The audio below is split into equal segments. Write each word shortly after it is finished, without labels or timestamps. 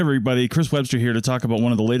Everybody, Chris Webster here to talk about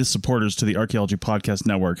one of the latest supporters to the Archaeology Podcast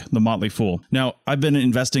Network, The Motley Fool. Now, I've been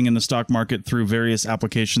investing in the stock market through various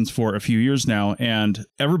applications for a few years now, and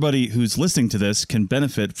everybody who's listening to this can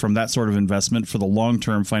benefit from that sort of investment for the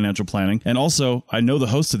long-term financial planning. And also, I know the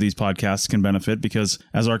hosts of these podcasts can benefit because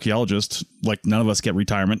as archaeologists, like none of us get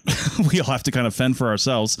retirement. We all have to kind of fend for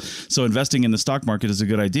ourselves. So investing in the stock market is a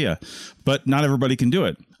good idea, but not everybody can do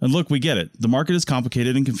it. And look, we get it. The market is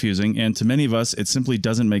complicated and confusing, and to many of us, it simply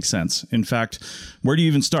doesn't make sense. In fact, where do you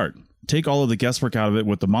even start? Take all of the guesswork out of it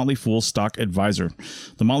with the Motley Fool Stock Advisor.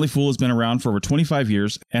 The Motley Fool has been around for over 25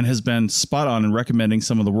 years and has been spot on in recommending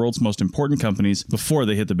some of the world's most important companies before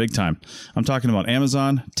they hit the big time. I'm talking about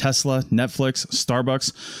Amazon, Tesla, Netflix,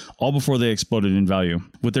 Starbucks, all before they exploded in value.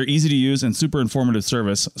 With their easy to use and super informative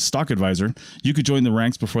service, Stock Advisor, you could join the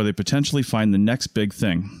ranks before they potentially find the next big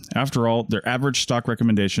thing. After all, their average stock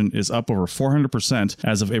recommendation is up over 400%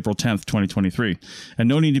 as of April 10th, 2023. And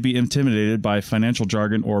no need to be intimidated by financial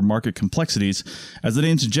jargon or market complexities. As the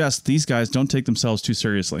name suggests, these guys don't take themselves too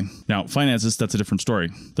seriously. Now, finances, that's a different story.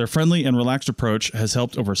 Their friendly and relaxed approach has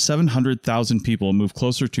helped over 700,000 people move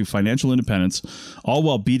closer to financial independence, all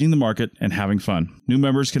while beating the market and having fun. New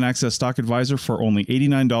members can access Stock Advisor for only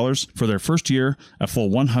 $89 for their first year, a full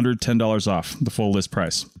 $110 off the full list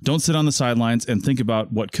price. Don't sit on the sidelines and think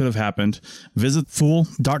about what could have happened. Visit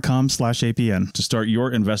fool.com/APN to start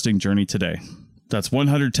your investing journey today. That's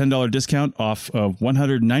 $110 discount off of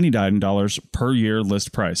 $199 per year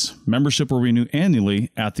list price. Membership will renew annually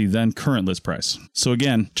at the then current list price. So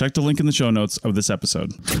again, check the link in the show notes of this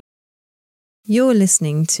episode. You're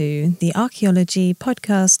listening to the Archaeology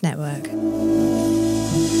Podcast Network.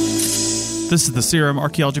 This is the CRM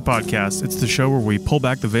Archaeology Podcast. It's the show where we pull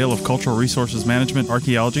back the veil of cultural resources management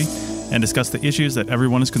archaeology and discuss the issues that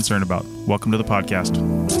everyone is concerned about. Welcome to the podcast.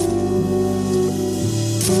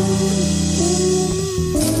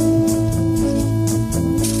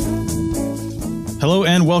 Hello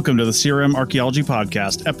and welcome to the CRM Archaeology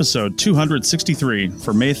Podcast, episode 263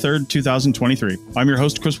 for May 3rd, 2023. I'm your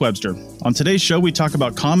host, Chris Webster. On today's show, we talk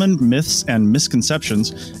about common myths and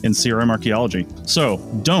misconceptions in CRM archaeology. So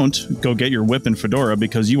don't go get your whip and fedora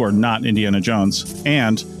because you are not Indiana Jones,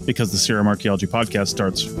 and because the CRM Archaeology Podcast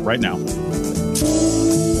starts right now.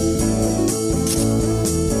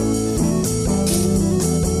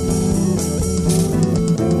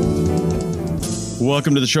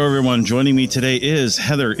 Welcome to the show, everyone. Joining me today is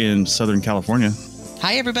Heather in Southern California.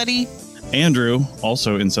 Hi, everybody. Andrew,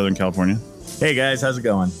 also in Southern California. Hey, guys. How's it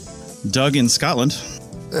going? Doug in Scotland.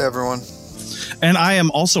 Hey, everyone. And I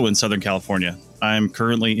am also in Southern California. I'm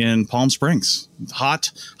currently in Palm Springs.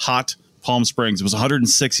 Hot Palm Springs. It was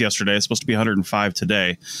 106 yesterday. It's supposed to be 105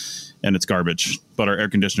 today. And it's garbage. But our air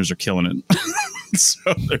conditioners are killing it.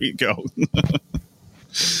 So there you go.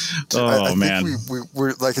 I man. think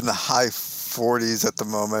we're like in the high 40s at the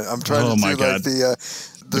moment. I'm trying to do like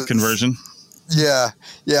the conversion. Yeah.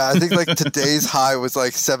 I think like today's high was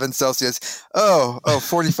like 7 Celsius.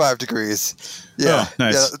 45 degrees. Yeah. Oh,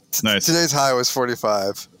 nice. Nice. Today's high was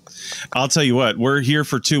 45. I'll tell you what, we're here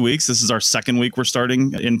for 2 weeks. This is our second week we're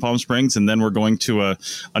starting in Palm Springs, and then we're going to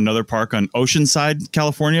another park on Oceanside,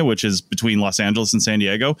 California, which is between Los Angeles and San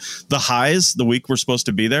Diego. The highs, the week we're supposed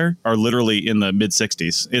to be there, are literally in the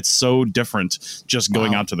mid-60s. It's so different just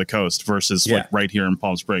going out to the coast versus like right here in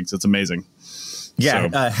Palm Springs. It's amazing.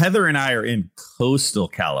 Yeah, so, Heather and I are in coastal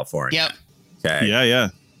California. Yep. Okay.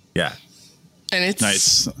 Yeah. And it's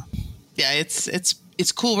nice. Yeah,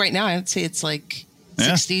 it's cool right now. I'd say it's like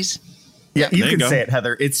 60s. Yeah, you can say it,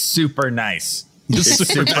 Heather. It's super nice. It's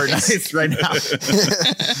super nice right now.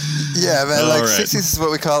 Yeah, man. Like 60s is what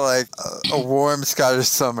we call like a warm Scottish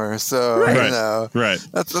summer. So you know,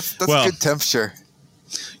 that's good temperature.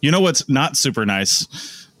 You know what's not super nice?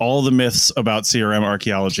 All the myths about CRM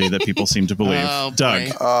archaeology that people seem to believe. Doug,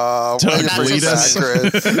 Doug, lead us,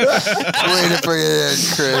 Chris. Way to bring it in,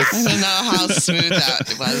 Chris. I don't know how smooth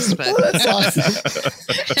that was, but that's awesome.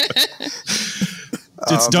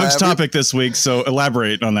 It's Doug's topic this week, so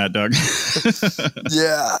elaborate on that, Doug.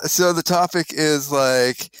 Yeah, so the topic is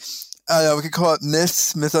like, I don't know, we could call it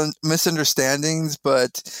myths, misunderstandings, but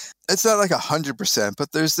it's not like 100%,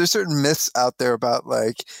 but there's certain myths out there about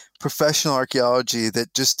like professional archaeology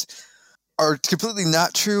that just are completely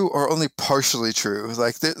not true or only partially true.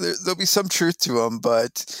 Like there'll be some truth to them,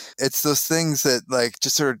 but it's those things that like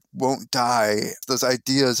just sort of won't die. Those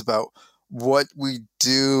ideas about what we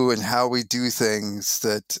do and how we do things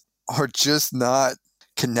that are just not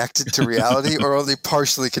connected to reality or only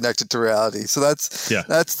partially connected to reality. So that's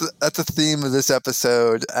the theme of this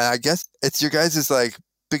episode. And I guess it's your guys' like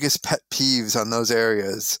biggest pet peeves on those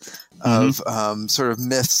areas of sort of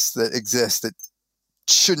myths that exist that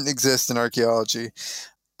shouldn't exist in archaeology.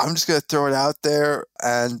 I'm just going to throw it out there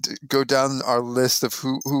and go down our list of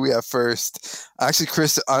who we have first. Actually,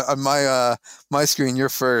 Chris, on my screen, you're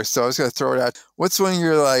first. So I was going to throw it out. What's one of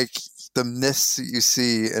your, like, the myths that you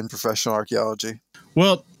see in professional archaeology?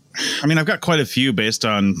 Well, I mean, I've got quite a few based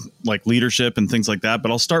on like leadership and things like that,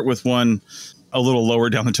 but I'll start with one a little lower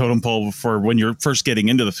down the totem pole for when you're first getting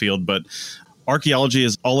into the field. But archaeology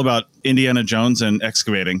is all about Indiana Jones and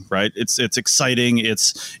excavating, right? It's exciting.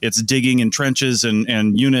 It's digging in trenches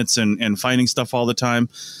and units and finding stuff all the time.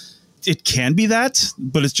 It can be that,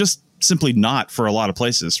 but it's just simply not for a lot of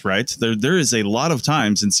places, right? There is a lot of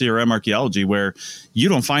times in CRM archaeology where you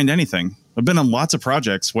don't find anything. I've been on lots of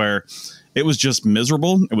projects where it was just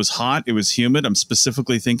miserable. It was hot. It was humid. I'm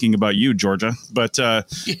specifically thinking about you, Georgia, but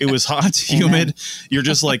it was hot, humid. You're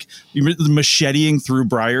just like you're macheting through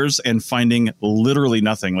briars and finding literally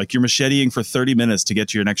nothing. Like you're macheting for 30 minutes to get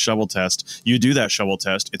to your next shovel test. You do that shovel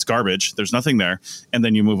test. It's garbage. There's nothing there. And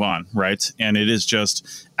then you move on, right? And it is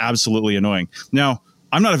just absolutely annoying. Now,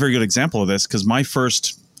 I'm not a very good example of this because my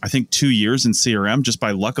first, I think, 2 years in CRM, just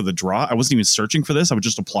by luck of the draw, I wasn't even searching for this. I was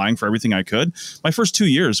just applying for everything I could. My first 2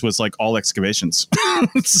 years was like all excavations.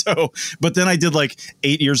 But then I did like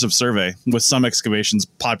 8 years of survey with some excavations,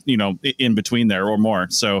 in between there or more.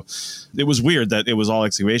 So it was weird that it was all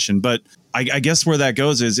excavation. But I guess where that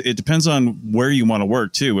goes is it depends on where you want to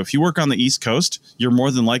work too. If you work on the East Coast, you're more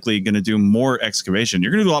than likely going to do more excavation.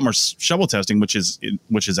 You're going to do a lot more shovel testing, which is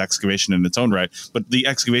excavation in its own right. But the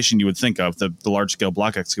excavation you would think of, the large scale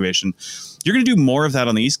block excavation, you're going to do more of that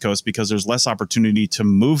on the East Coast because there's less opportunity to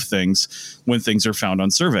move things when things are found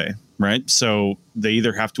on survey, right? So they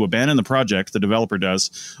either have to abandon the project, the developer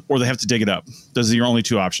does, or they have to dig it up. Those are your only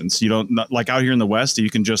two options. You don't, like out here in the West, you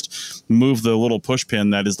can just move the little push pin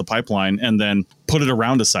that is the pipeline and then put it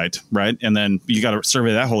around a site, right? And then you got to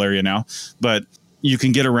survey that whole area now. But you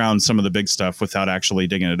can get around some of the big stuff without actually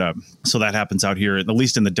digging it up. So that happens out here, at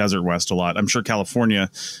least in the desert West a lot. I'm sure California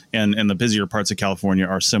and the busier parts of California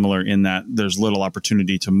are similar in that there's little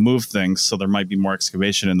opportunity to move things. So there might be more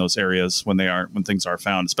excavation in those areas when things are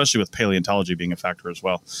found, especially with paleontology being a factor as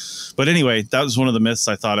well. But anyway, that was one of the myths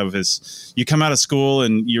I thought of is you come out of school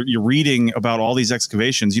and you're reading about all these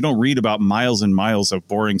excavations. You don't read about miles and miles of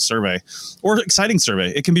boring survey or exciting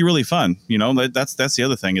survey. It can be really fun. That's the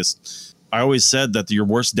other thing is, I always said that your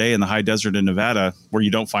worst day in the high desert in Nevada where you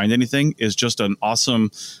don't find anything is just an awesome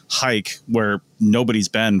hike where nobody's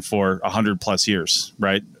been for 100 plus years,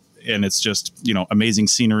 right? And it's just, amazing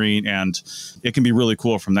scenery and it can be really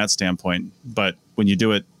cool from that standpoint. But when you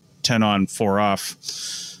do it 10 on, 4 off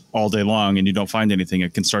all day long and you don't find anything,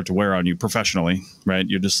 it can start to wear on you professionally, right?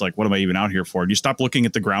 You're just like, what am I even out here for? You stop looking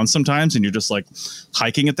at the ground sometimes and you're just like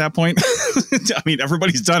hiking at that point. I mean,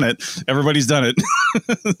 everybody's done it.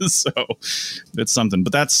 So it's something,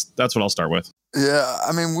 but that's what I'll start with. Yeah.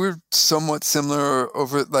 I mean, we're somewhat similar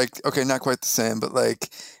over okay, not quite the same, but like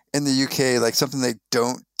in the UK, like something they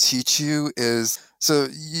don't teach you is, so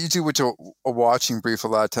you do a watching brief a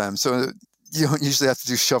lot of times. So you don't usually have to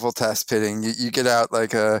do shovel test pitting. You get out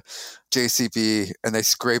like a JCB and they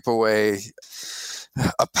scrape away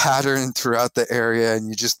a pattern throughout the area and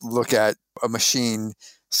you just look at a machine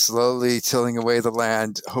slowly tilling away the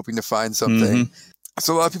land, hoping to find something. Mm-hmm.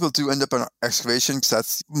 So a lot of people do end up on excavation because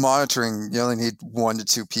that's monitoring. You only need 1 to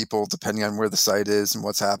 2 people depending on where the site is and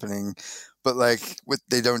what's happening. But like what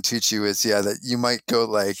they don't teach you is, that you might go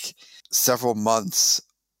like several months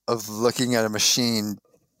of looking at a machine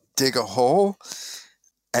dig a hole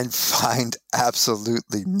and find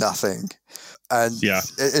absolutely nothing. And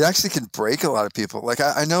it actually can break a lot of people. Like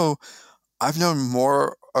I know I've known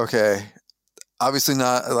more, obviously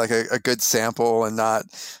not like a good sample and not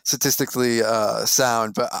statistically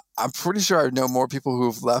sound, but I'm pretty sure I know more people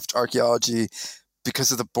who've left archaeology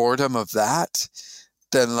because of the boredom of that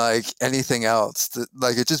than like anything else.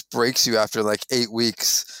 Like it just breaks you after like 8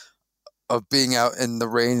 weeks of being out in the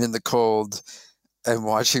rain and the cold and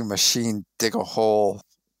watching a machine dig a hole.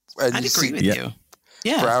 And I'd agree with you.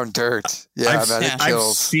 Yeah. Brown dirt. Yeah, I've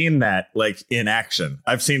seen that like in action.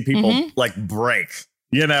 I've seen people like break,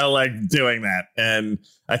 like doing that. And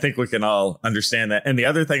I think we can all understand that. And the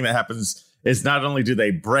other thing that happens is not only do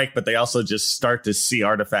they break, but they also just start to see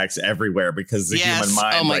artifacts everywhere because the human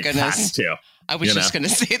mind has to. I was just going to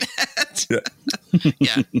say that.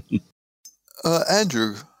 Yeah.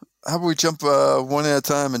 Andrew, how about we jump one at a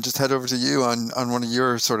time and just head over to you on one of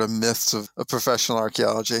your sort of myths of professional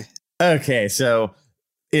archaeology? Okay, so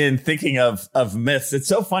in thinking of myths, it's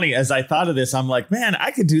so funny. As I thought of this, I'm like, man,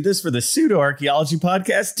 I could do this for the pseudo archaeology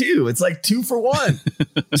podcast too. It's like 2 for 1.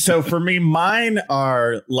 So for me, mine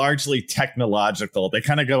are largely technological. They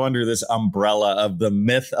kind of go under this umbrella of the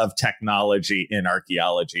myth of technology in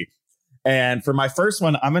archaeology. And for my first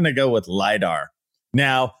one, I'm going to go with LiDAR.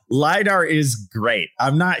 Now, LiDAR is great.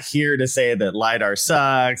 I'm not here to say that LiDAR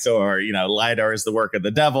sucks or, LiDAR is the work of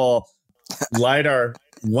the devil. LiDAR,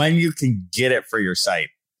 when you can get it for your site,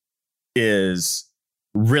 is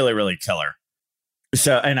really, really killer.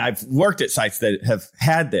 So, and I've worked at sites that have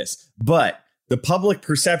had this, but the public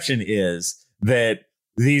perception is that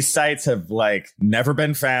these sites have never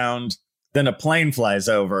been found. Then a plane flies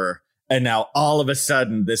over, and now all of a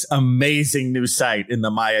sudden this amazing new site in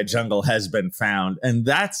the Maya jungle has been found. And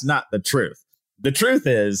that's not the truth. The truth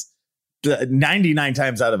is 99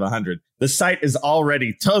 times out of 100, the site is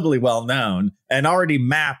already totally well known and already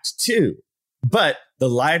mapped too. But the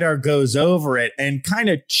LiDAR goes over it and kind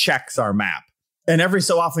of checks our map. And every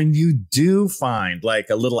so often you do find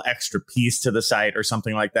a little extra piece to the site or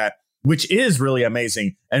something like that, which is really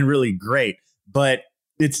amazing and really great. But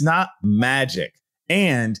it's not magic.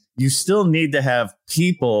 And you still need to have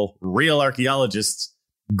people, real archaeologists,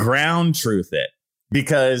 ground truth it,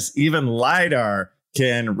 because even LiDAR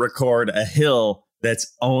can record a hill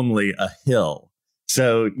that's only a hill.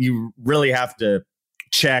 So you really have to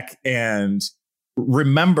check and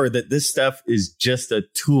remember that this stuff is just a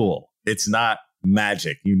tool. It's not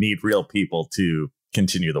magic. You need real people to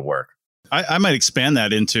continue the work. I might expand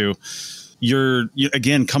that into you're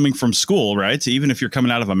again coming from school, right? So even if you're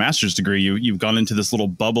coming out of a master's degree, you've gone into this little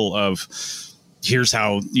bubble of here's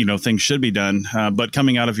how things should be done. But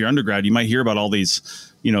coming out of your undergrad, you might hear about all these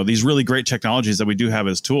these really great technologies that we do have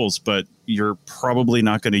as tools, but you're probably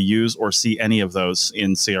not going to use or see any of those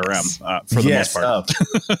in CRM for the most part.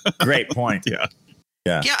 Oh, great point.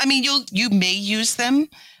 Yeah. I mean, you may use them.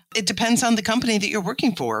 It depends on the company that you're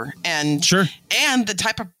working for and sure, and the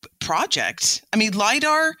type of project. I mean,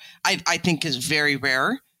 LiDAR, I think is very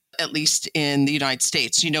rare, at least in the United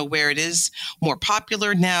States. Where it is more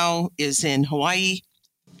popular now is in Hawaii.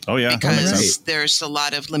 Oh, yeah. Because there's a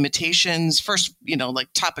lot of limitations. First,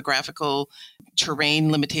 topographical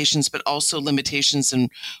terrain limitations, but also limitations in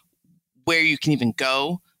where you can even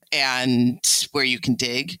go and where you can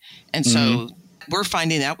dig. And so we're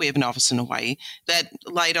finding that we have an office in Hawaii that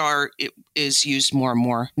LiDAR is used more and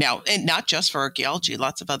more now, and not just for archaeology,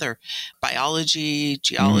 lots of other biology,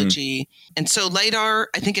 geology. And so LiDAR,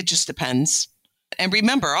 I think it just depends. And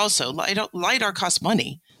remember also, LiDAR costs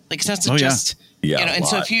money. It's not just... and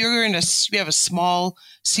so if you have a small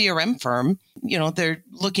CRM firm, they're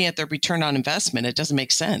looking at their return on investment. It doesn't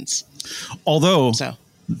make sense. Although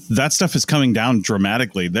that stuff is coming down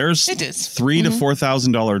dramatically. There's $3,000 to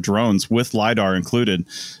 $4,000 drones with LiDAR included.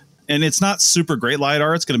 And it's not super great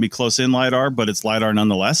LiDAR. It's going to be close in LiDAR, but it's LiDAR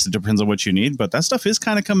nonetheless. It depends on what you need. But that stuff is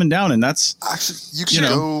kind of coming down. And that's actually, you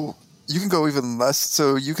can go even less.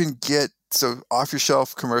 So you can get off your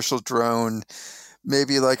shelf commercial drone,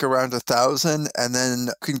 maybe around 1,000, and then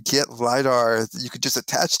you can get LiDAR you could just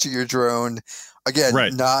attach to your drone.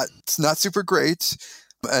 Again, not super great,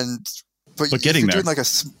 but getting you're there. Doing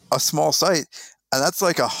a small site, and that's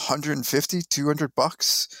 $150,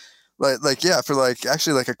 $200. For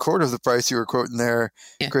actually a quarter of the price you were quoting there,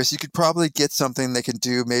 Chris. You could probably get something that can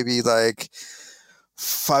do maybe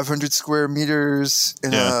 500 square meters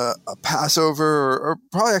in a Passover, or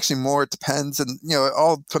probably actually more. It depends. And, it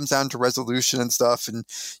all comes down to resolution and stuff. And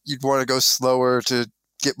you'd want to go slower to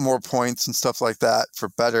get more points and stuff like that for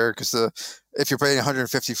better. Because if you're paying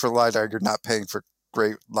 150 for LiDAR, you're not paying for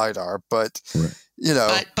great LiDAR. But,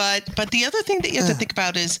 But the other thing that you have to think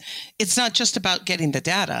about is it's not just about getting the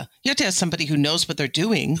data. You have to have somebody who knows what they're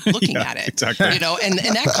doing looking at it. Exactly. And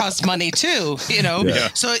that costs money too,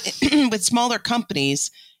 So with smaller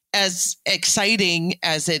companies, as exciting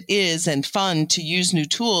as it is and fun to use new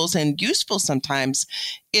tools and useful sometimes,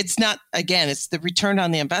 it's not, again, it's the return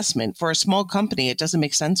on the investment. For a small company, it doesn't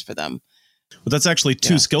make sense for them. But that's actually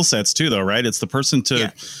two skill sets too, though, right? It's the person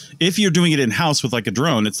to, if you're doing it in-house with a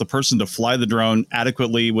drone, it's the person to fly the drone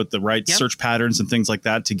adequately with the right search patterns and things like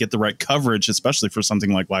that to get the right coverage, especially for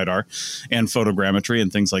something like LiDAR and photogrammetry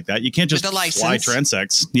and things like that. You can't just fly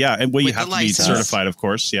transects. Yeah, and you have to be certified, of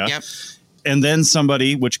course. Yeah. Yep. And then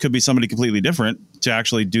somebody, which could be somebody completely different, to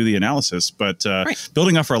actually do the analysis. But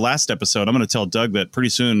building off our last episode, I'm going to tell Doug that pretty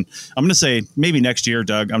soon, I'm going to say maybe next year,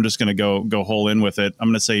 Doug, I'm just going to go whole in with it. I'm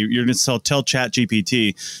going to say you're going to tell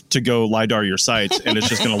ChatGPT to go LiDAR your site, and it's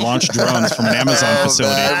just going to launch drones from an Amazon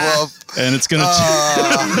facility. Man, and it's going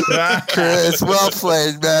to... Chris, well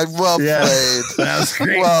played, man. Well played. That was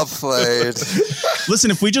great. Well played.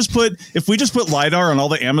 Listen, if we just put LiDAR on all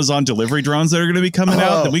the Amazon delivery drones that are going to be coming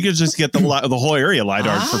out, then we could just get the whole area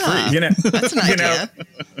LiDAR for free. That's an idea.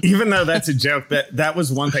 Even though that's a joke, that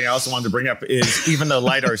was one thing I also wanted to bring up is even though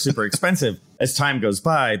LiDAR is super expensive, as time goes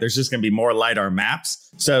by, there's just going to be more LiDAR maps.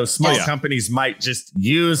 So small companies might just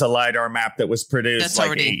use a LiDAR map that was produced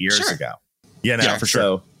like 8 years ago. For sure.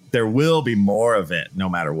 So there will be more of it no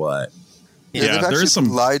matter what. Yeah, there is some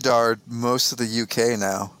LiDAR most of the UK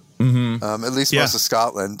now. At least most of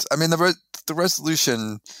Scotland. I mean, the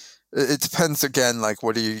resolution, it depends again, like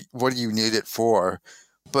what do you need it for?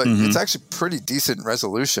 But it's actually pretty decent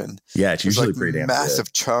resolution. Yeah, it's usually pretty damn massive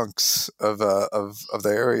good. chunks of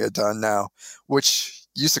the area done now, which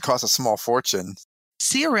used to cost a small fortune.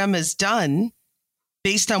 CRM is done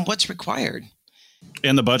based on what's required.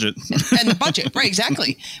 And the budget. Right,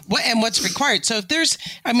 exactly. What's required. So if there's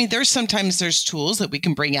sometimes there's tools that we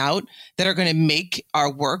can bring out that are going to make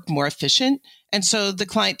our work more efficient. And so the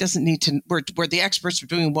client doesn't need to, we're the experts,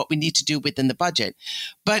 we're doing what we need to do within the budget.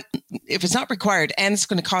 But if it's not required and it's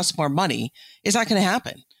going to cost more money, it's not going to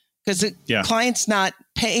happen because the client's not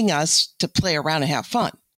paying us to play around and have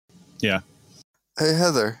fun. Yeah. Hey,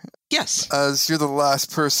 Heather. Yes. As you're the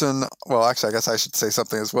last person, well, actually, I guess I should say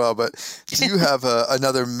something as well, but do you have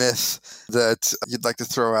another myth that you'd like to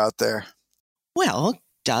throw out there? Well,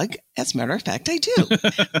 Doug, as a matter of fact, I do.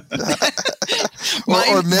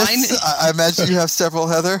 or myths? I imagine you have several,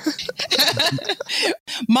 Heather.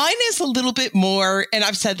 Mine is a little bit more, and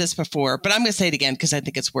I've said this before, but I'm going to say it again because I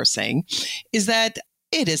think it's worth saying, is that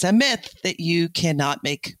it is a myth that you cannot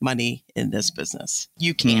make money in this business.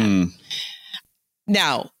 You can.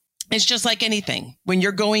 Now, it's just like anything. When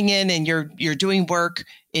you're going in and you're doing work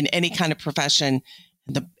in any kind of profession,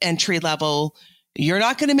 the entry level, you're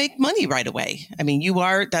not going to make money right away. I mean,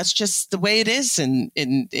 that's just the way it is in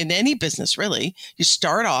any business, really. You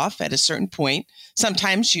start off at a certain point.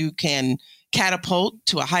 Sometimes you can catapult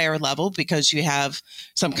to a higher level because you have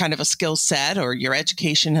some kind of a skill set or your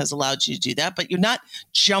education has allowed you to do that, but you're not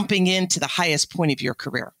jumping into the highest point of your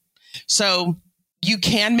career. So you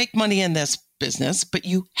can make money in this business, but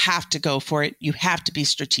you have to go for it. You have to be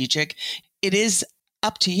strategic. It is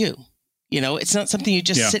up to you. It's not something you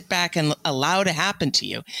just sit back and allow to happen to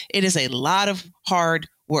you. It is a lot of hard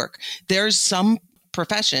work. There's some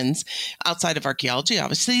professions outside of archaeology,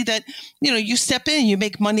 obviously, that, you step in, you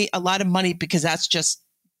make money, a lot of money because that's just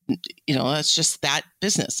that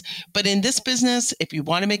business. But in this business, if you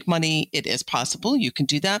want to make money, it is possible. You can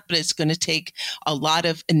do that, but it's going to take a lot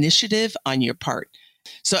of initiative on your part.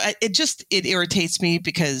 So it irritates me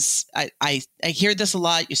because I hear this a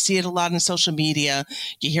lot. You see it a lot in social media.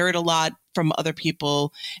 You hear it a lot from other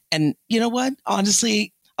people. And you know what?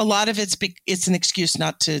 Honestly, a lot of it's an excuse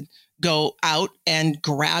not to go out and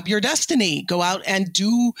grab your destiny. Go out and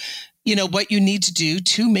do, what you need to do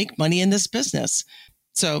to make money in this business.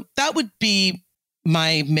 So that would be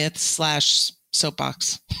my myth /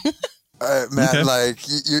 soapbox. Man, like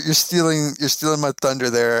you're stealing my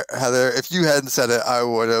thunder there, Heather. If you hadn't said it, I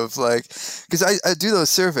would have, because I do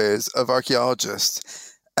those surveys of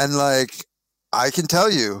archaeologists, and I can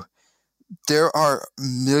tell you, there are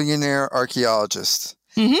millionaire archaeologists,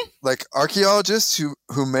 like archaeologists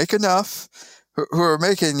who make enough, who are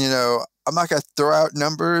making, I'm not gonna throw out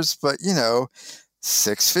numbers, but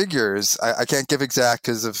 6 figures. I can't give exact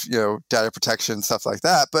because of data protection, stuff like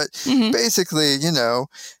that, but basically,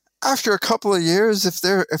 after a couple of years, if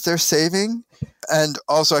they're saving, and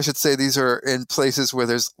also I should say these are in places where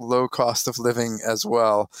there's low cost of living as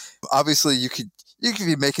well. Obviously, you could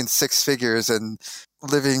be making 6 figures and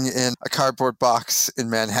living in a cardboard box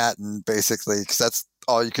in Manhattan, basically, because that's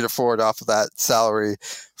all you could afford off of that salary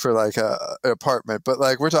for an apartment. But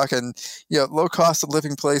we're talking, low cost of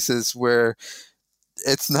living places where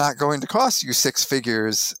it's not going to cost you 6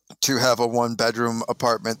 figures to have a 1-bedroom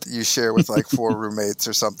apartment that you share with 4 roommates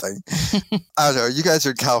or something. I don't know. You guys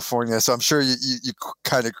are in California, so I'm sure you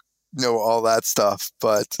kind of know all that stuff.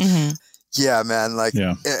 But yeah, man,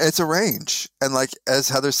 it's a range. And as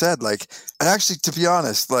Heather said, and actually, to be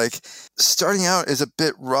honest, starting out is a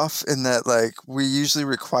bit rough in that we usually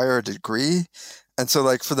require a degree. And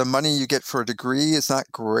so for the money you get for a degree, it's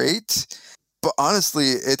not great. But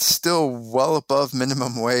honestly, it's still well above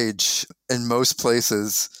minimum wage in most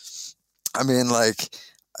places. I mean,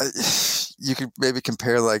 you could maybe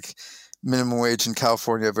compare minimum wage in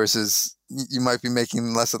California versus you might be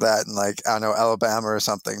making less of that in like, I don't know, Alabama or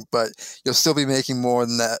something, but you'll still be making more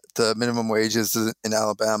than that the minimum wages in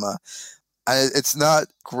Alabama. It's not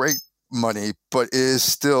great money, but it is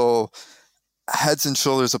still heads and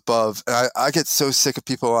shoulders above. And I get so sick of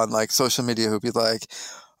people on like social media who be like,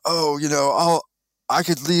 oh, I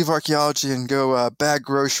could leave archaeology and go bag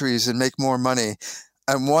groceries and make more money.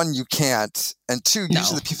 And one, you can't. And two,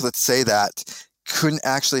 usually the people that say that couldn't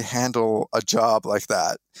actually handle a job like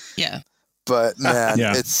that. Yeah. But man,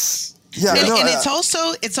 it's it's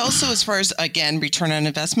also as far as, again, return on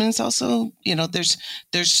investment, it's also, there's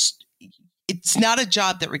it's not a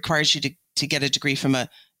job that requires you to get a degree from a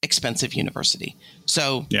expensive university.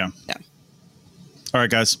 So yeah. All right,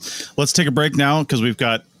 guys, let's take a break now because we've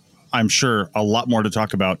got, I'm sure, a lot more to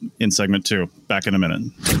talk about in segment 2. Back in a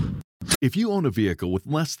minute. If you own a vehicle with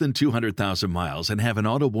less than 200,000 miles and have an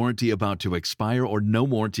auto warranty about to expire or no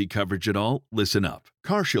warranty coverage at all, listen up.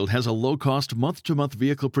 CarShield has a low-cost month-to-month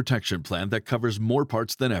vehicle protection plan that covers more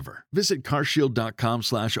parts than ever. Visit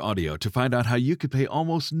carshield.com/audio to find out how you could pay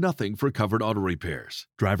almost nothing for covered auto repairs.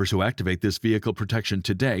 Drivers who activate this vehicle protection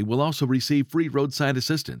today will also receive free roadside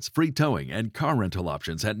assistance, free towing, and car rental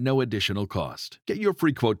options at no additional cost. Get your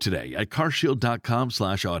free quote today at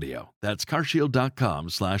carshield.com/audio. That's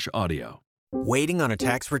carshield.com/audio. Waiting on a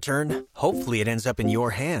tax return? Hopefully it ends up in your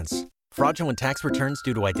hands. Fraudulent tax returns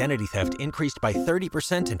due to identity theft increased by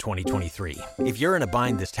 30% in 2023. If you're in a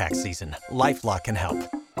bind this tax season, LifeLock can help.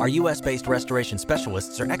 Our U.S.-based restoration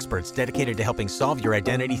specialists are experts dedicated to helping solve your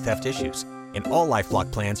identity theft issues. And all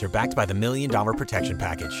LifeLock plans are backed by the $1 Million Protection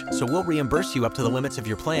Package. So we'll reimburse you up to the limits of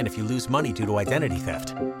your plan if you lose money due to identity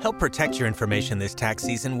theft. Help protect your information this tax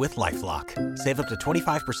season with LifeLock. Save up to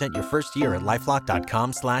 25% your first year at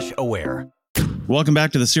LifeLock.com/aware. Welcome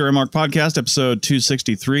back to the CRMArch podcast, episode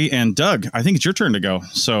 263. And Doug, I think it's your turn to go.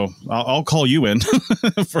 So I'll call you in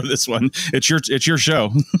for this one. It's your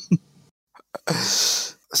show.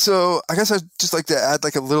 So I guess I'd just like to add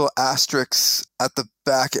like a little asterisk at the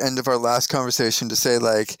back end of our last conversation to say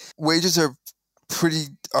like wages are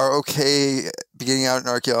okay beginning out in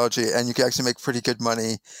archaeology, and you can actually make pretty good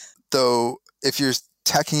money. Though if you're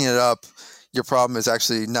teching it up, your problem is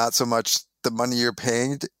actually not so much the money you're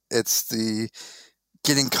paid, it's the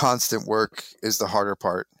getting constant work is the harder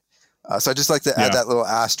part. So I just like to add that little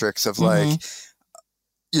asterisk of like,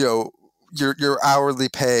 your hourly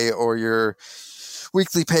pay or your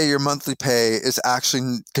weekly pay, your monthly pay is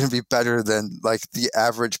actually going to be better than like the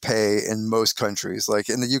average pay in most countries. Like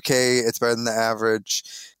in the UK, it's better than the average.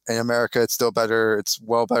 In America, it's still better. It's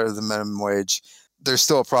well better than minimum wage. There's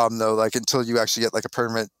still a problem though, like until you actually get like a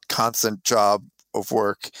permanent constant job of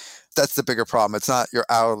work. That's the bigger problem. It's not your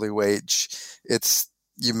hourly wage. It's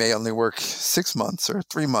you may only work 6 months or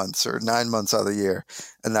 3 months or 9 months out of the year,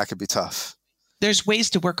 and that could be tough. There's ways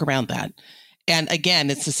to work around that. And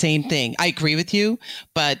again, it's the same thing. I agree with you,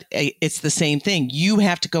 but it's the same thing. You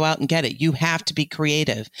have to go out and get it. You have to be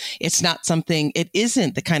creative. It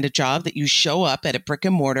isn't the kind of job that you show up at a brick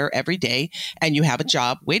and mortar every day and you have a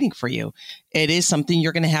job waiting for you. It is something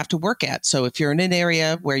you're going to have to work at. So if you're in an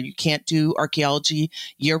area where you can't do archaeology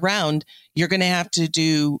year round, you're going to have to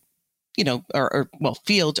do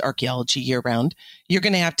field archaeology year round. You're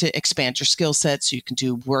going to have to expand your skill set so you can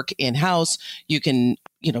do work in-house. You can,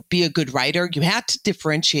 be a good writer. You have to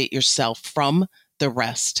differentiate yourself from the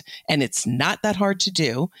rest. And it's not that hard to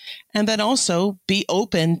do. And then also be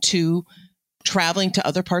open to traveling to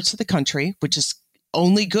other parts of the country, which is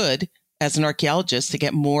only good as an archaeologist to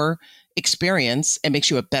get more experience and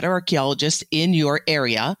makes you a better archaeologist in your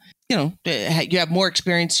area. You have more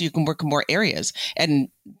experience, so you can work in more areas. And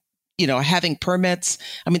having permits.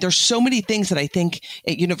 I mean, there's so many things that I think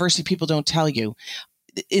at university people don't tell you.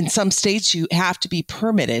 In some states, you have to be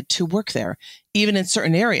permitted to work there. Even in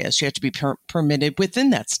certain areas, you have to be permitted within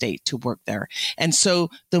that state to work there. And so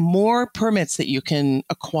the more permits that you can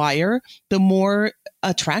acquire, the more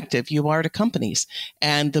attractive you are to companies.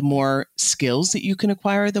 And the more skills that you can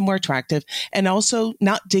acquire, the more attractive. And also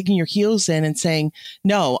not digging your heels in and saying,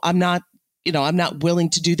 no, I'm not willing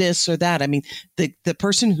to do this or that. I mean, the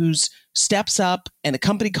person who steps up and a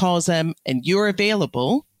company calls them and you're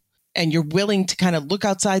available and you're willing to kind of look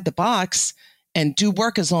outside the box and do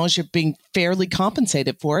work as long as you're being fairly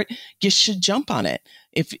compensated for it, you should jump on it.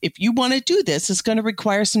 If you want to do this, it's going to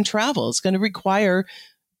require some travel. It's going to require,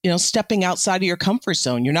 stepping outside of your comfort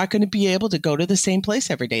zone. You're not going to be able to go to the same place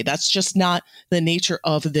every day. That's just not the nature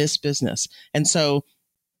of this business. And so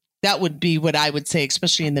that would be what I would say,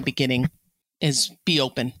 especially in the beginning, is be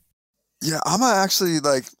open. Yeah, I'm gonna actually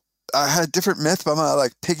I had a different myth, but I'm gonna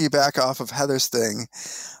piggyback off of Heather's thing.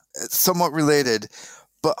 It's somewhat related.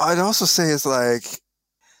 But I'd also say is like,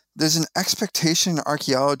 there's an expectation in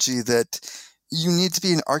archaeology that you need to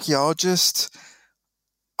be an archaeologist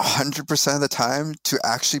 100% of the time to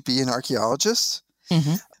actually be an archaeologist.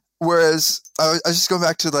 Mm-hmm. Whereas I was just going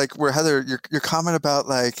back to like where Heather, your comment about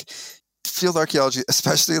like field archaeology,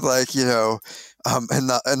 especially like, in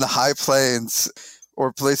the high plains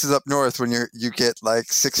or places up north when you get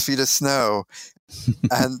like 6 feet of snow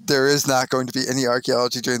and there is not going to be any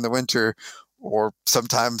archaeology during the winter or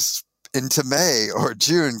sometimes into May or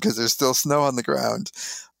June because there's still snow on the ground.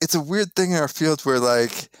 It's a weird thing in our field where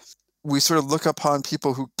like we sort of look upon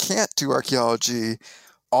people who can't do archaeology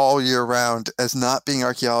all year round as not being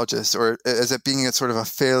archaeologists or as it being a sort of a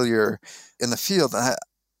failure in the field. And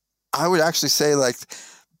I would actually say like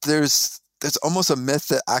there's almost a myth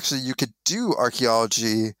that actually you could do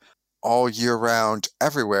archaeology all year round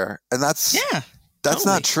everywhere. And that's totally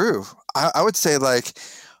not true. I would say like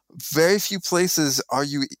very few places are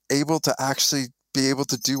you able to actually be able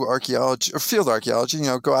to do archaeology or field archaeology,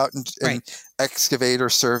 go out and excavate or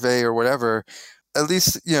survey or whatever. At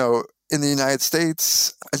least, in the United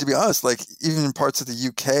States, and to be honest, like even in parts of the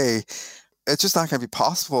UK, it's just not going to be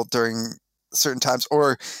possible during certain times,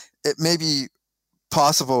 or it may be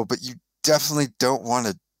possible, but you definitely don't want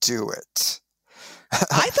to do it.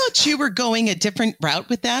 I thought you were going a different route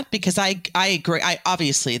with that because I agree.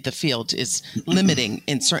 Obviously, the field is limiting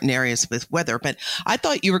in certain areas with weather, but I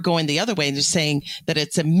thought you were going the other way and just saying that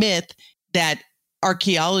it's a myth that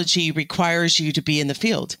archaeology requires you to be in the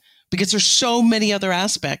field. Because there's so many other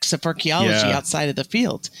aspects of archaeology outside of the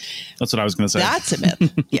field. That's what I was going to say. That's a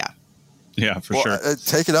myth. Yeah. Yeah, for sure.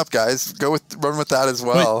 Take it up, guys. Run with that as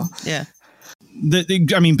well. But, yeah.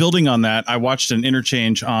 Building on that, I watched an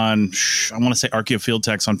interchange on, I want to say Archaeofield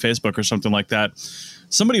Techs on Facebook or something like that.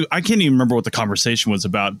 Somebody, I can't even remember what the conversation was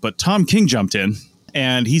about, but Tom King jumped in.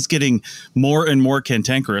 And he's getting more and more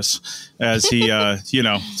cantankerous as he, as he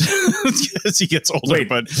gets older. Wait,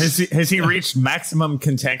 but has he reached maximum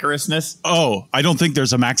cantankerousness? Oh, I don't think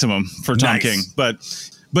there's a maximum for Tom King, but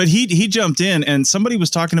he jumped in and somebody was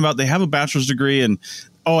talking about they have a bachelor's degree and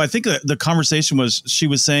I think the conversation was she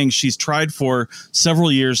was saying she's tried for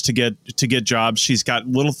several years to get jobs. She's got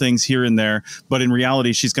little things here and there, but in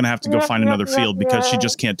reality, she's going to have to go find another field because she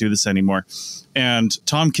just can't do this anymore. And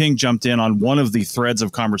Tom King jumped in on one of the threads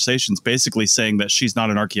of conversations, basically saying that she's not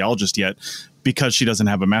an archaeologist yet because she doesn't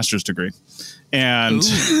have a master's degree. And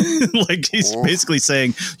like he's basically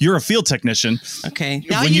saying you're a field technician. Okay.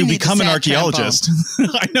 Now when you become an archaeologist.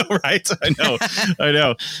 I know, right? I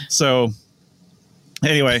know. So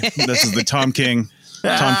anyway, this is the Tom King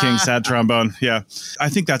sad trombone. Yeah. I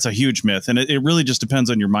think that's a huge myth. And it really just depends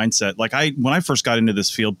on your mindset. Like when I first got into this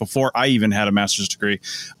field, before I even had a master's degree,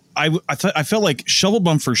 I felt like shovel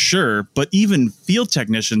bum for sure, but even field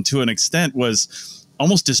technician to an extent was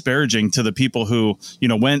almost disparaging to the people who,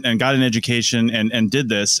 went and got an education and did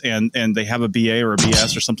this and they have a BA or a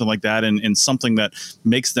BS or something like that. And something that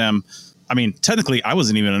makes them, I mean, technically, I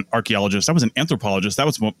wasn't even an archaeologist. I was an anthropologist. That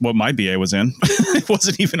was what my BA was in. It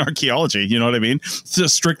wasn't even archaeology. You know what I mean?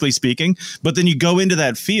 Just strictly speaking. But then you go into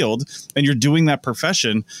that field and you're doing that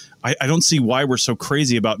profession. I don't see why we're so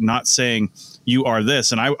crazy about not saying you are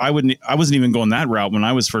this. And I wasn't even going that route when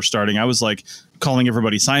I was first starting. I was like calling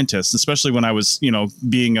everybody scientists, especially when I was,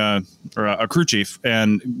 being a crew chief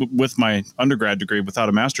and with my undergrad degree without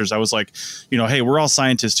a master's. I was like, hey, we're all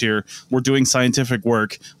scientists here. We're doing scientific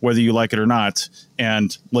work, whether you like it or not.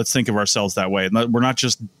 And let's think of ourselves that way. We're not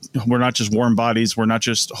just warm bodies. We're not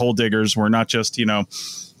just hole diggers. We're not just,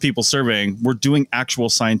 people surveying. We're doing actual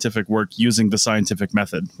scientific work using the scientific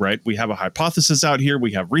method, right? We have a hypothesis out here.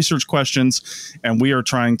 We have research questions, and we are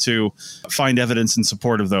trying to find evidence in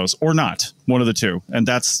support of those or not, one of the two. And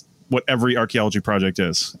that's what every archaeology project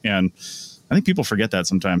is. And I think people forget that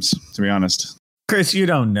sometimes, to be honest. Chris, you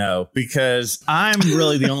don't know because I'm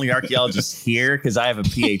really the only archaeologist here because I have a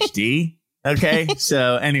PhD. Okay.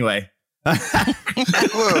 So anyway. whoa.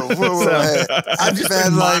 Hey, I've just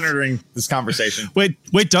been monitoring this conversation. Wait,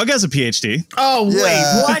 Doug has a PhD. Oh, wait,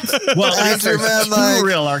 what? Well, Andrew, there's two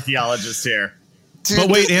real archaeologists here. Dude,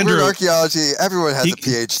 but wait, Andrew, archaeology, everyone has a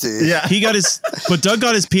PhD. Yeah, but Doug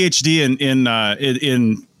got his PhD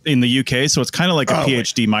in the UK, so it's kind of like a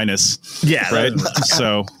PhD minus. Yeah, right.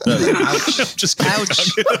 So, just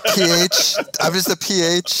ouch. PH. I'm just a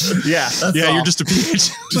PH. Yeah, you're just a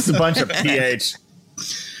PH. Just a bunch of PH.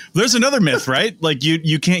 There's another myth, right? Like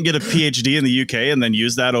you can't get a PhD in the UK and then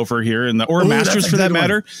use that over here or a master's for that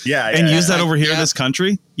matter. And use that over here in this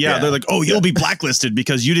country. Yeah, they're like, oh, you'll be blacklisted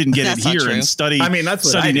because you didn't get it here and study. I mean,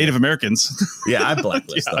 study Native Americans. Yeah, I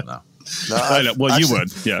blacklist them now. No, I know. Well, you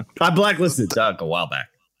would. Yeah, I blacklisted Doug a while back.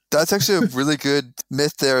 That's actually a really good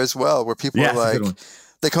myth there as well, where people are like,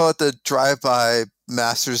 they call it the drive-by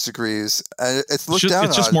master's degrees, and it's looked down on.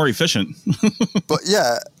 It's just more efficient. But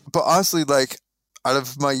honestly, like out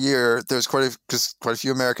of my year, there's quite a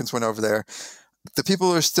few Americans went over there. The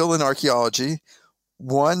people who are still in archaeology,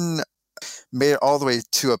 one made it all the way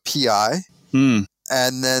to a PI, and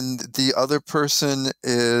then the other person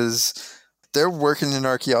they're working in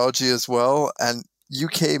archaeology as well, and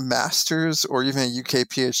UK masters or even a UK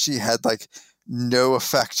PhD had like no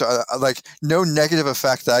effect, like no negative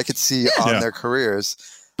effect that I could see on their careers.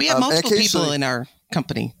 We have multiple people in our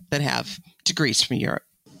company that have degrees from Europe.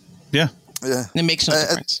 Yeah. Yeah. And it makes no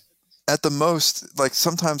difference. At the most, like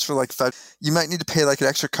sometimes for like you might need to pay like an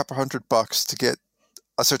extra couple $100 to get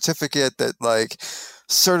a certificate that like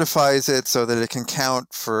certifies it so that it can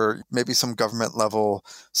count for maybe some government level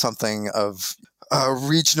something of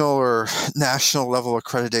regional or national level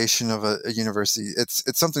accreditation of a university. It's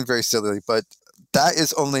something very silly, but that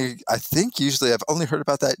is only, I think usually I've only heard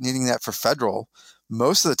about that needing that for federal.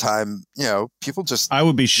 Most of the time, people just I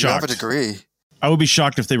would be shocked. Have a degree. I would be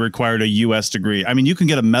shocked if they required a U.S. degree. I mean, you can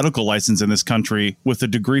get a medical license in this country with a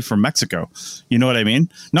degree from Mexico. You know what I mean?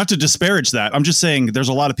 Not to disparage that. I'm just saying there's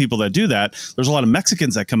a lot of people that do that. There's a lot of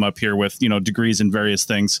Mexicans that come up here with, degrees in various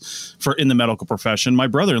things in the medical profession. My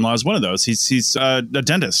brother-in-law is one of those. He's a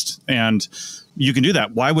dentist, and you can do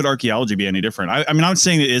that. Why would archaeology be any different? I mean, I'm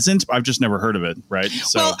saying it isn't. I've just never heard of it, right?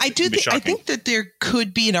 So well, I think that there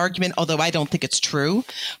could be an argument, although I don't think it's true.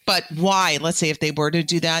 But why? Let's say if they were to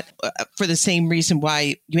do that for the same reason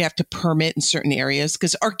why you have to permit in certain areas,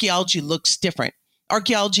 because archaeology looks different.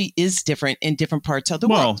 Archaeology is different in different parts of the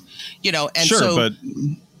world. And sure, so.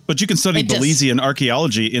 But you can study Belizean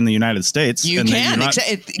archaeology in the United States. You can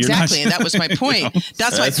exactly, and that was my point.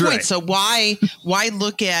 That's my point. Right. So why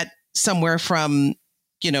look at somewhere from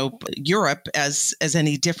Europe as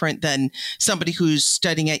any different than somebody who's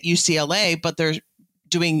studying at UCLA, but they're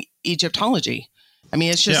doing Egyptology? I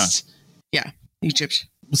mean, it's just Egypt.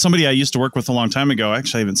 Somebody I used to work with a long time ago.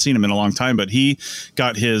 Actually, I haven't seen him in a long time, but he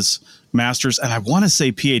got his master's and I want to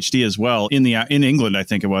say PhD as well in England, I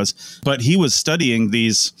think it was. But he was studying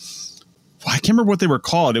these. I can't remember what they were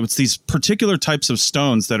called. It was these particular types of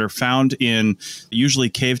stones that are found in usually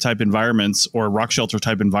cave type environments or rock shelter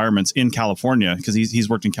type environments in California, because he's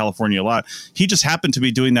worked in California a lot. He just happened to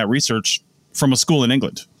be doing that research from a school in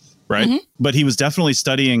England, right? Mm-hmm. But he was definitely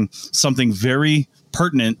studying something very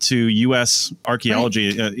pertinent to U.S. archaeology,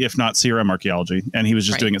 if not CRM archaeology, and he was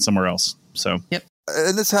just doing it somewhere else. So, yep.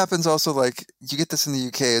 And this happens also, like, you get this in the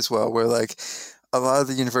UK as well, where like a lot of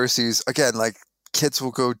the universities, again, like, kids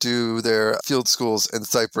will go do their field schools in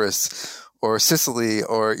Cyprus or Sicily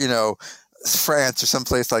or, France or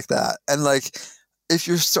someplace like that. And like, if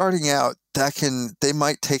you're starting out, they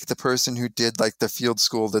might take the person who did like the field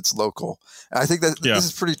school that's local. And I think that this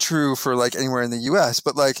is pretty true for like anywhere in the US,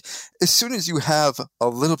 but like as soon as you have a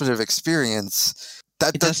little bit of experience,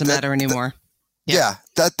 it doesn't matter anymore.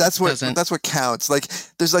 That's what counts. Like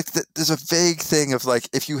there's a vague thing of like,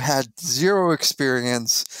 if you had zero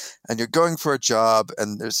experience and you're going for a job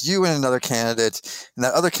and there's you and another candidate and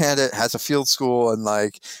that other candidate has a field school in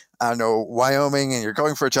like, I don't know, Wyoming, and you're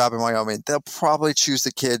going for a job in Wyoming, they'll probably choose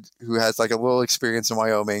the kid who has like a little experience in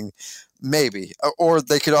Wyoming. Maybe. Or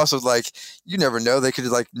they could also like, you never know, they could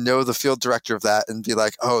like know the field director of that and be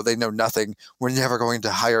like, oh, they know nothing. We're never going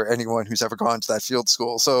to hire anyone who's ever gone to that field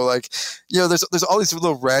school. So like, there's all these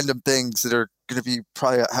little random things that are going to be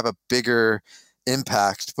probably have a bigger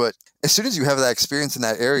impact. But as soon as you have that experience in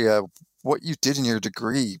that area, what you did in your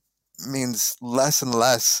degree means less and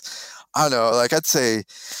less. I don't know, like I'd say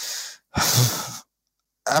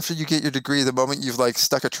after you get your degree, the moment you've like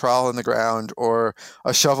stuck a trowel in the ground or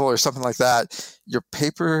a shovel or something like that, your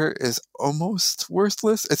paper is almost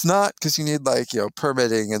worthless. It's not, because you need like,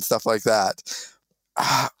 permitting and stuff like that.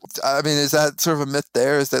 I mean, is that sort of a myth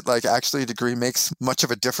there? Is that like actually a degree makes much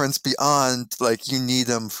of a difference beyond like you need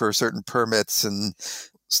them for certain permits and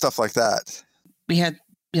stuff like that? We had,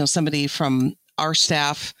 somebody from our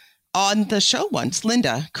staff on the show once,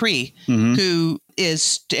 Linda Cree, who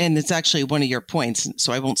is, and it's actually one of your points,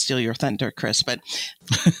 so I won't steal your thunder, Chris, but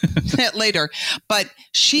later. But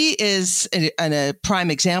she is a prime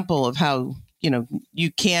example of how,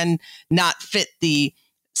 you can not fit the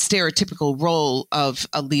stereotypical role of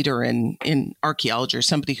a leader in archaeology, or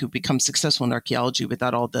somebody who becomes successful in archaeology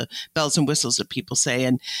without all the bells and whistles that people say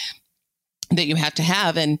and that you have to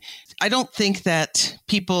have. And I don't think that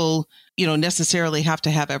people necessarily have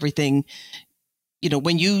to have everything.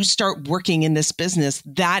 When you start working in this business,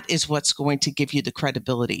 that is what's going to give you the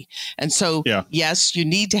credibility. And so, yes, you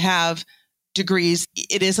need to have degrees.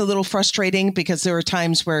 It is a little frustrating because there are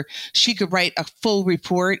times where she could write a full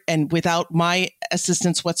report, and without my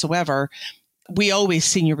assistance whatsoever, we always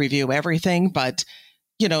senior review everything, but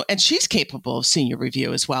and she's capable of senior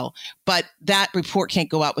review as well. But that report can't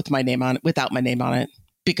go out with my name on it, without my name on it,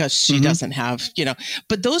 because she doesn't have,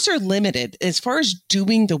 but those are limited as far as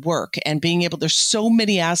doing the work and being able, there's so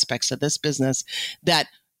many aspects of this business that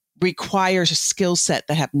requires a skill set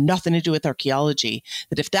that have nothing to do with archaeology,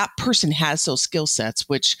 that if that person has those skill sets,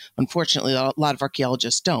 which unfortunately a lot of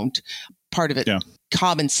archaeologists don't, part of it,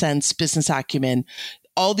 common sense, business acumen,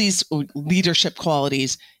 all these leadership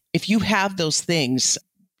qualities, if you have those things,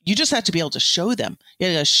 you just have to be able to show them. You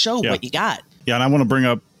have to show what you got. Yeah, and I want to bring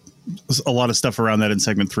up a lot of stuff around that in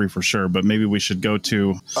segment 3 for sure, but maybe we should go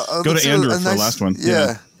to Andrew for the last one.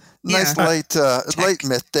 Nice light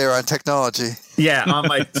myth there on technology. Yeah, on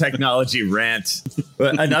my technology rant.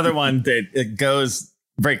 Another one that it goes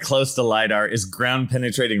very close to LiDAR is ground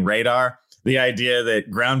penetrating radar. The idea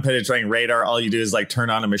that ground penetrating radar, all you do is like turn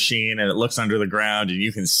on a machine and it looks under the ground and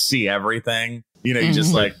you can see everything. You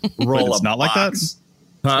just like roll it's a not box. like that.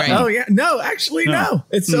 Right. Oh yeah, no, actually no.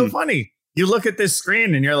 It's so funny. You look at this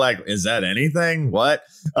screen and you're like, is that anything? What?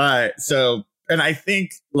 And I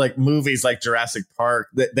think like movies like Jurassic Park,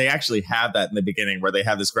 they actually have that in the beginning where they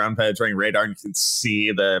have this ground penetrating radar and you can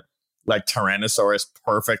see the like Tyrannosaurus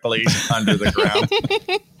perfectly under the ground.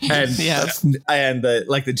 And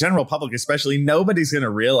the general public, especially, nobody's going to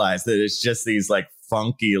realize that it's just these like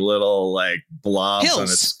funky little like blobs hills on a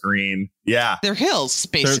screen. Yeah. They're hills,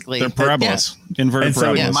 basically. They're parabolas, inverted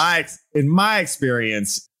parabolas. So in my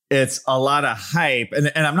experience, it's a lot of hype.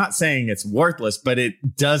 And I'm not saying it's worthless, but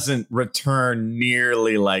it doesn't return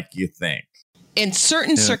nearly like you think. In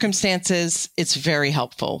certain circumstances, it's very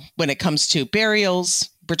helpful when it comes to burials.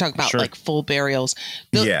 We're talking about like full burials.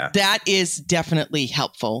 That is definitely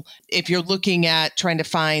helpful. If you're looking at trying to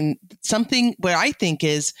find something, what I think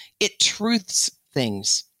is it truths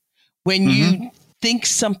things. When you think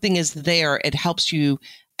something is there, it helps you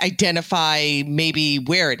identify maybe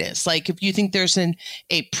where it is. Like if you think there's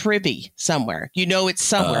a privy somewhere, it's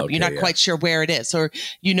somewhere, but you're not quite sure where it is. Or,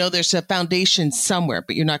 there's a foundation somewhere,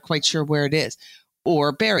 but you're not quite sure where it is.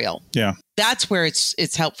 Or burial. Yeah. That's where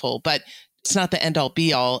it's helpful. But it's not the end all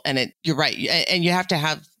be all. And you're right. And you have to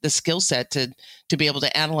have the skill set to be able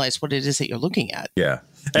to analyze what it is that you're looking at. Yeah.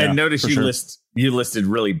 And notice you listed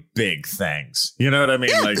really big things. You know what I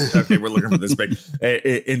mean? Like, okay, we're looking for this big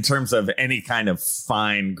in terms of any kind of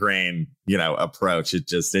fine grain, approach. It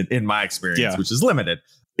just, in my experience, which is limited,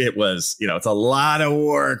 it was, it's a lot of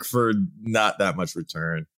work for not that much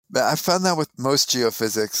return. I found that with most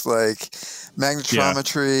geophysics, like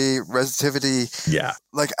magnetometry, resistivity. Yeah.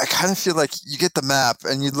 Like, I kind of feel like you get the map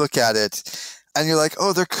and you look at it and you're like,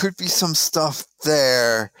 oh, there could be some stuff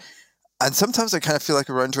there. And sometimes I kind of feel like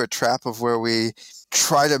we run into a trap of where we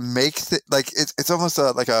try to make it's almost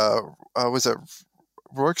was it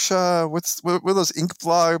Rorschach? What are those ink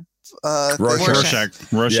blob? Rorschach.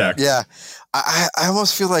 Yeah. I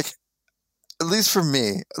almost feel like, at least for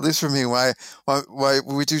me, why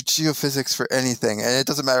we do geophysics for anything, and it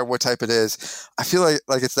doesn't matter what type it is. I feel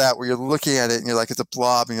like it's that where you're looking at it and you're like, it's a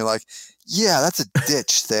blob, and you're like, yeah, that's a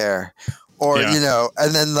ditch there, or and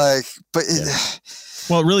then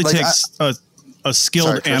well, it really takes a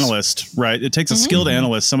skilled analyst, right? It takes a skilled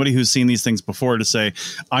analyst, somebody who's seen these things before, to say,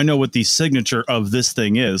 I know what the signature of this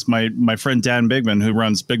thing is. My friend Dan Bigman, who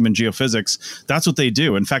runs Bigman Geophysics, that's what they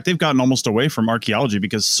do. In fact, they've gotten almost away from archaeology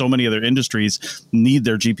because so many other industries need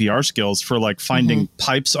their GPR skills for like finding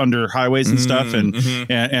pipes under highways and stuff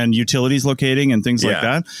and utilities locating and things like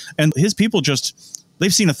that. And his people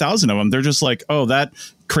they've seen 1,000 of them. They're just like, oh, that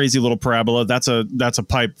crazy little parabola, that's a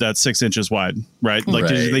pipe that's 6 inches wide, right? Like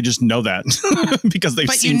they just know that because they've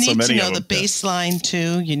seen so many of them. But you need to know the baseline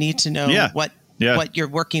too. You need to know what you're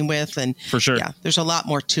working with, and for sure, there's a lot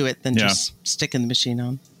more to it than just sticking the machine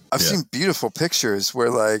on. I've seen beautiful pictures where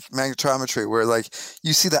like magnetometry, where like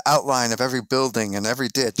you see the outline of every building and every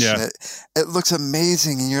ditch, and it looks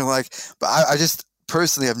amazing, and you're like, but I just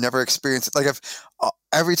personally have never experienced it. Like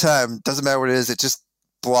every time, doesn't matter what it is, it just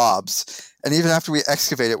blobs. And even after we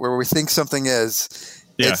excavate it, where we think something is,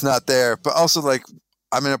 it's not there. But also, like,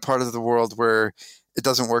 I'm in a part of the world where it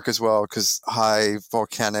doesn't work as well because high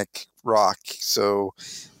volcanic rock, so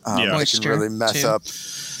it can really mess up.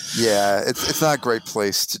 Yeah, it's not a great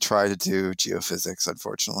place to try to do geophysics,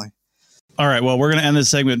 unfortunately. All right, well, we're going to end this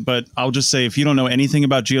segment, but I'll just say, if you don't know anything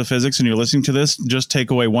about geophysics and you're listening to this, just take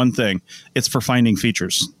away one thing. It's for finding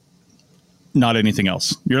features. Not anything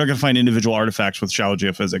else. You're not going to find individual artifacts with shallow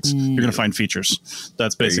geophysics. You're going to find features.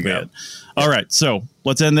 That's basically it. All right. So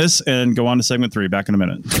let's end this and go on to segment 3. Back in a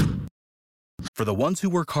minute. For the ones who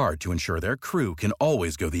work hard to ensure their crew can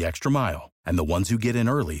always go the extra mile, and the ones who get in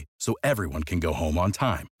early so everyone can go home on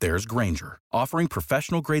time, there's Grainger, offering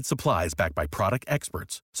professional-grade supplies backed by product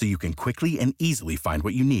experts so you can quickly and easily find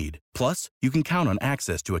what you need. Plus, you can count on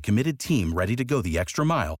access to a committed team ready to go the extra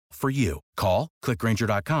mile for you. Call, click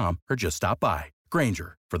Grainger.com, or just stop by.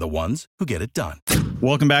 Grainger, for the ones who get it done.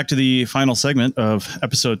 Welcome back to the final segment of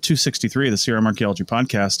episode 263 of the CRM Archaeology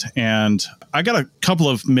podcast. And I got a couple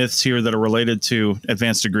of myths here that are related to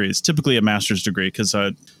advanced degrees, typically a master's degree, because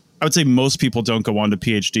I would say most people don't go on to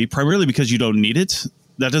PhD, primarily because you don't need it.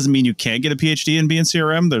 That doesn't mean you can't get a PhD and be in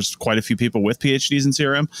CRM. There's quite a few people with PhDs in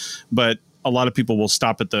CRM, but a lot of people will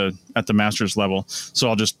stop at the master's level. So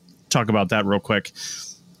I'll just talk about that real quick.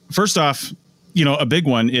 First off, a big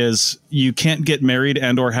one is you can't get married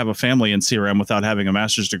and or have a family in CRM without having a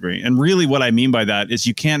master's degree. And really what I mean by that is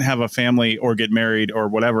you can't have a family or get married or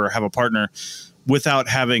whatever, have a partner without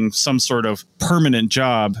having some sort of permanent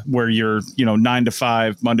job where you're, 9 to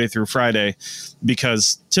 5, Monday through Friday,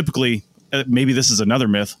 because typically, maybe this is another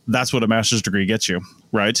myth, that's what a master's degree gets you,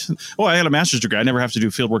 right? Oh, I had a master's degree, I never have to do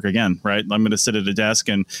field work again, right? I'm going to sit at a desk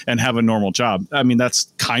and have a normal job. I mean, that's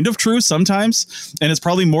kind of true sometimes, and it's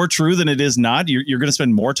probably more true than it is not. You're going to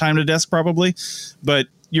spend more time at a desk probably, but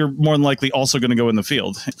you're more than likely also going to go in the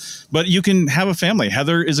field. But you can have a family.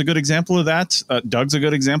 Heather is a good example of that. Doug's a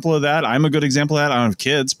good example of that. I'm a good example of that. I don't have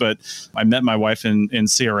kids, but I met my wife in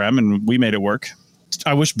CRM and we made it work.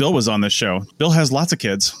 I wish Bill was on this show. Bill has lots of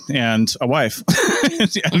kids and a wife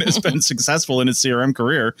and has been successful in his CRM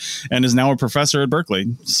career and is now a professor at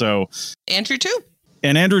Berkeley. So Andrew too.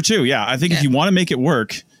 And Andrew too. Yeah. I think if you want to make it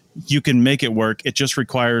work, you can make it work. It just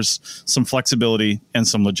requires some flexibility and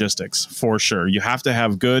some logistics for sure. You have to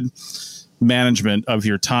have good management of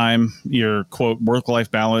your time, your quote work-life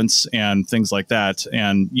balance and things like that.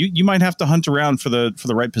 And you might have to hunt around for the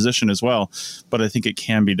right position as well. But I think it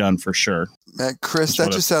can be done for sure. Man, Chris,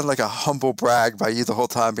 that just sounded like a humble brag by you the whole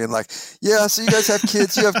time, being like, yeah, so you guys have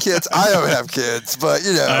kids, you have kids. I don't have kids, but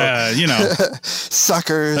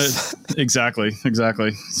suckers. Exactly.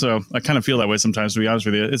 So I kind of feel that way sometimes, to be honest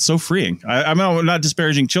with you. It's so freeing. I'm not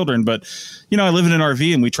disparaging children, but, I live in an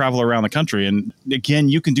RV and we travel around the country. And again,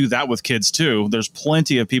 you can do that with kids too. There's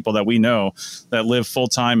plenty of people that we know that live full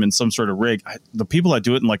time in some sort of rig. The people that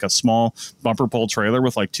do it in like a small bumper pole trailer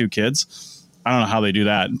with like 2 kids, I don't know how they do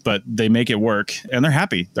that, but they make it work and they're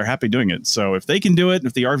happy. They're happy doing it. So if they can do it,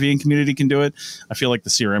 if the RVing community can do it, I feel like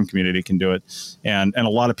the CRM community can do it. And a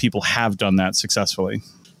lot of people have done that successfully.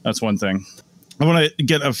 That's one thing. I want to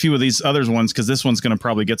get a few of these other ones because this one's going to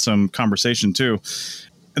probably get some conversation too.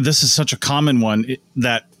 This is such a common one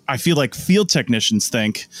that I feel like field technicians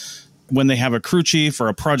think when they have a crew chief or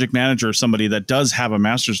a project manager or somebody that does have a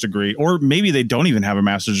master's degree, or maybe they don't even have a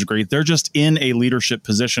master's degree, they're just in a leadership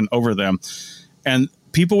position over them. And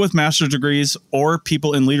people with master's degrees or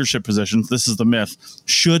people in leadership positions, this is the myth,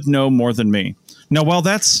 should know more than me. Now, while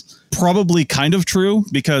that's probably kind of true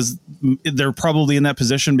because they're probably in that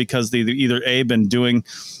position because they've either been doing,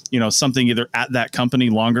 something either at that company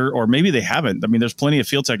longer, or maybe they haven't. I mean, there's plenty of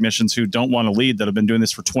field technicians who don't want to lead that have been doing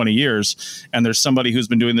this for 20 years. And there's somebody who's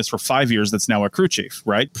been doing this for 5 years that's now a crew chief,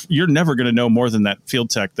 right? You're never going to know more than that field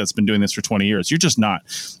tech that's been doing this for 20 years. You're just not.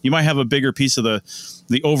 You might have a bigger piece of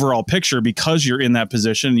the overall picture because you're in that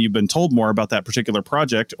position and you've been told more about that particular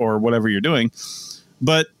project or whatever you're doing.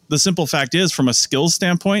 But the simple fact is, from a skills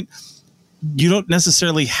standpoint, you don't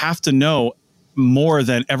necessarily have to know more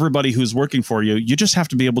than everybody who's working for you. You just have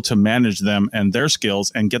to be able to manage them and their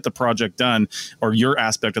skills and get the project done, or your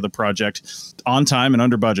aspect of the project, on time and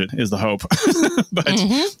under budget is the hope. But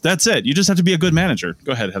that's it. You just have to be a good manager.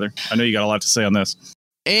 Go ahead, Heather. I know you got a lot to say on this.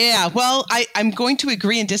 Yeah, well, I'm going to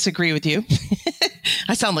agree and disagree with you.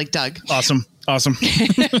 I sound like Doug. Awesome.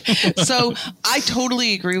 So I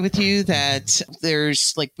totally agree with you that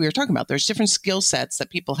there's, like we were talking about, there's different skill sets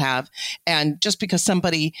that people have. And just because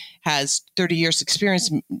somebody has 30 years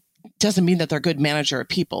experience doesn't mean that they're a good manager of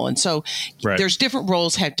people. And so there's different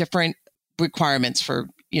roles have different requirements for,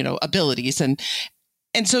 abilities.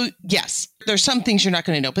 And so, yes, there's some things you're not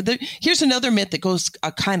going to know. But here's another myth that goes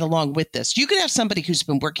kind of along with this. You could have somebody who's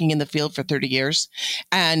been working in the field for 30 years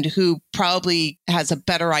and who probably has a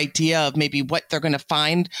better idea of maybe what they're going to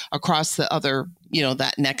find across the other,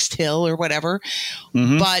 that next hill or whatever.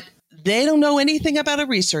 But they don't know anything about a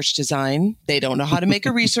research design. They don't know how to make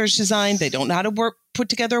a research design. They don't know how to put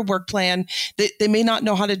together a work plan. They may not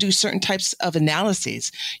know how to do certain types of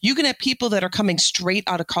analyses. You can have people that are coming straight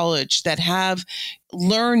out of college that have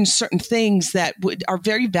learned certain things that are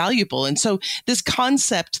very valuable. And so this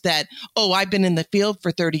concept that, I've been in the field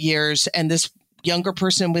for 30 years and this younger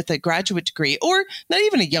person with a graduate degree, or not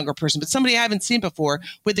even a younger person, but somebody I haven't seen before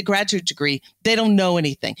with a graduate degree, they don't know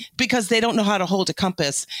anything because they don't know how to hold a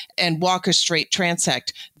compass and walk a straight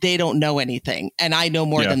transect. They don't know anything. And I know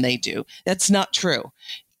more than they do. That's not true.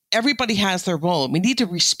 Everybody has their role. We need to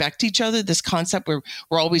respect each other. This concept where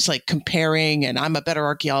we're always like comparing and I'm a better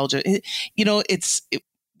archaeologist.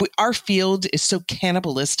 Our field is so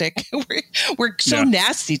cannibalistic. we're so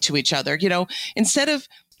nasty to each other, instead of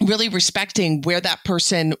really respecting where that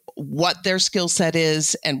person, what their skill set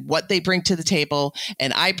is and what they bring to the table.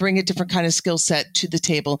 And I bring a different kind of skill set to the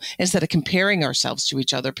table instead of comparing ourselves to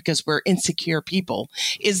each other because we're insecure people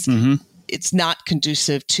it's not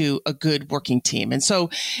conducive to a good working team. And so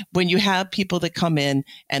when you have people that come in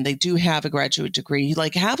and they do have a graduate degree,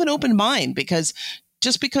 like have an open mind, because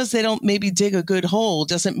just because they don't maybe dig a good hole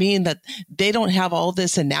doesn't mean that they don't have all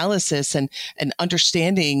this analysis and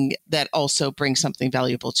understanding that also brings something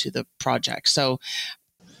valuable to the project. So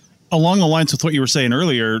along the lines with what you were saying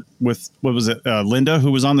earlier with, what was it, Linda,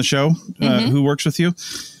 who was on the show, who works with you?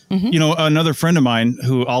 Another friend of mine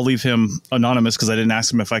who I'll leave him anonymous because I didn't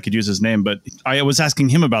ask him if I could use his name, but I was asking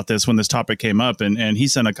him about this when this topic came up and he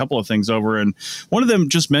sent a couple of things over. And one of them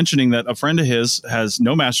just mentioning that a friend of his has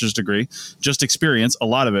no master's degree, just experience. A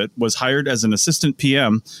lot of it was hired as an assistant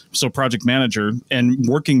PM, so project manager, and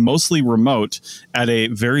working mostly remote at a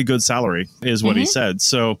very good salary is what he said.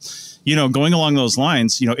 So, going along those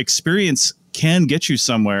lines, experience can get you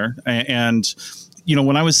somewhere. And,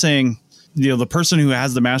 when I was saying, the person who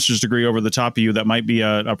has the master's degree over the top of you that might be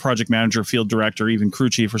a project manager, field director, even crew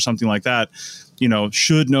chief or something like that,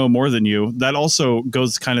 should know more than you. That also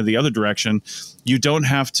goes kind of the other direction. You don't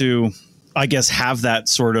have to, I guess, have that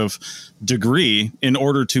sort of degree in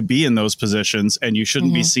order to be in those positions. And you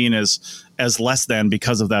shouldn't be seen as less than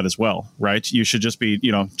because of that as well, right? You should just be,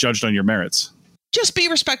 judged on your merits. Just be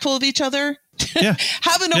respectful of each other. Yeah.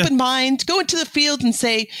 Have an open mind. Go into the field and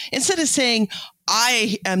say, instead of saying,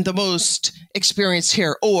 I am the most experienced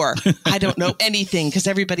here, or I don't know anything because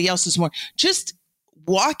everybody else is more, just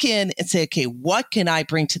walk in and say, okay, what can I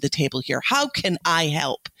bring to the table here? How can I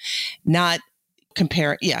help? Not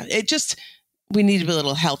compare. Yeah. We need to be a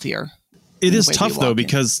little healthier. It is tough though,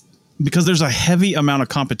 because there's a heavy amount of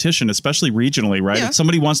competition, especially regionally, right? Yeah. If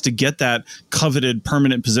somebody wants to get that coveted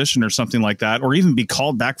permanent position or something like that, or even be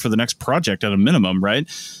called back for the next project at a minimum, right?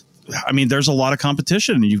 I mean, there's a lot of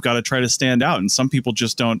competition and you've got to try to stand out. And some people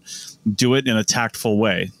just don't do it in a tactful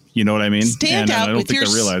way. You know what I mean? Stand out. I don't think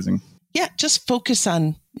they're realizing. Yeah. Just focus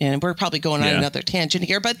on, and we're probably going on another tangent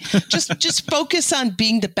here, but just focus on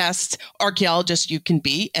being the best archaeologist you can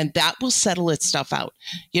be. And that will settle its stuff out.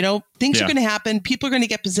 Things are going to happen. People are going to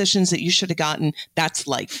get positions that you should have gotten. That's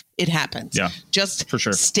life. It happens. Yeah. Just for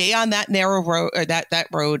sure. Stay on that narrow road, or that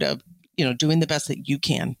road of, doing the best that you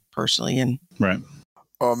can personally. And right.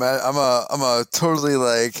 Oh man, I'm a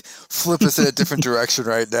totally flip us in a different direction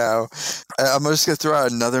right now. I'm just gonna throw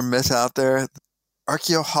out another myth out there: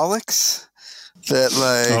 archaeoholics. That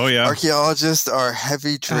archaeologists are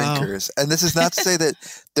heavy drinkers, and this is not to say that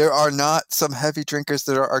there are not some heavy drinkers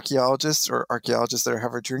that are archaeologists or archaeologists that are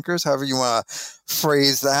heavy drinkers. However you want to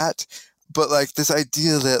phrase that, but this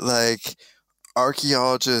idea that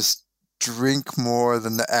archaeologists drink more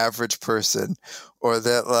than the average person, or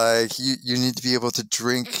that you need to be able to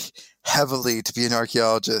drink heavily to be an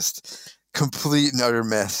archaeologist. Complete and utter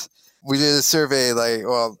myth. We did a survey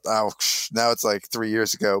now it's 3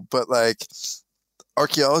 years ago, but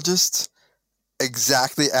archaeologists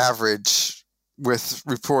exactly average with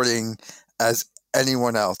reporting as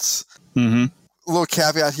anyone else. A little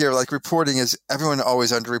caveat here, reporting is everyone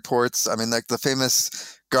always underreports. I mean, the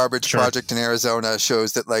famous garbage project in Arizona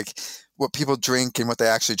shows that what people drink and what they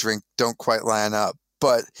actually drink don't quite line up.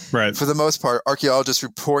 But for the most part, archaeologists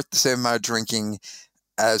report the same amount of drinking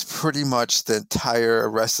as pretty much the entire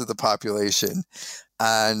rest of the population.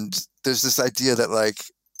 And there's this idea that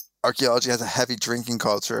archaeology has a heavy drinking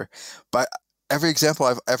culture. But every example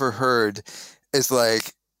I've ever heard is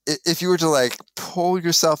if you were to pull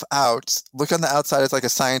yourself out, look on the outside as a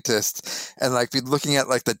scientist and be looking at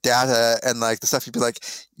the data and the stuff, you'd be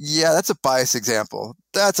yeah, that's a biased example.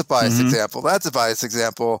 That's a biased example. That's a biased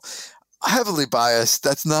example. Heavily biased.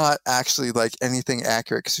 That's not actually anything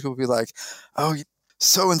accurate, because people will be oh,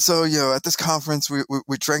 so-and-so, at this conference, we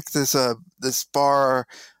drank this bar.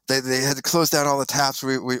 They had to close down all the taps.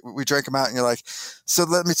 We drank them out. And you're so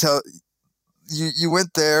let me tell you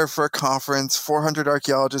went there for a conference, 400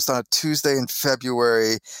 archaeologists on a Tuesday in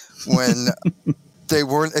February when they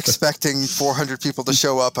weren't expecting 400 people to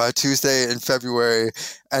show up on a Tuesday in February,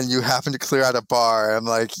 and you happen to clear out a bar. I'm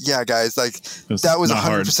like, yeah, guys, like that was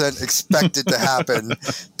 100% expected to happen.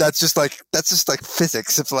 That's just like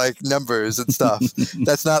physics of like numbers and stuff.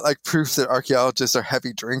 That's not like proof that archaeologists are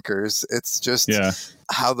heavy drinkers. It's just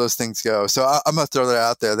how those things go. So I'm gonna throw that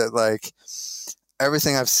out there, that like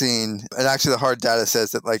everything I've seen, and actually the hard data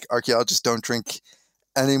says that like archaeologists don't drink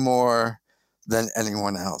any more than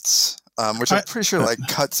anyone else, which I'm pretty sure like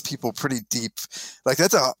cuts people pretty deep. Like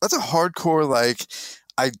that's a hardcore like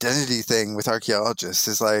identity thing with archaeologists,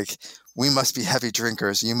 is like, we must be heavy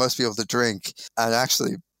drinkers, you must be able to drink, and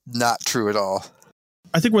actually not true at all.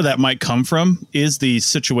 I think where that might come from is the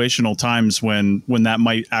situational times when that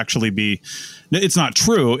might actually be, it's not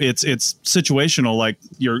true. It's situational. Like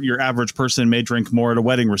your average person may drink more at a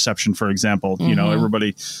wedding reception, for example, you know,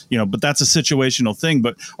 everybody, you know, but that's a situational thing.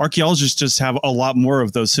 But archaeologists just have a lot more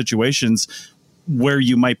of those situations where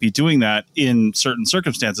you might be doing that in certain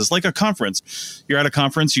circumstances, like a conference. You're at a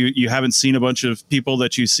conference, you haven't seen a bunch of people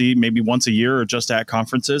that you see maybe once a year or just at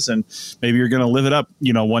conferences, and maybe you're going to live it up,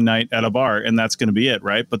 you know, one night at a bar, and that's going to be it,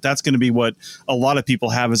 right? But that's going to be what a lot of people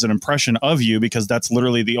have as an impression of you, because that's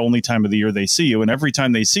literally the only time of the year they see you. And every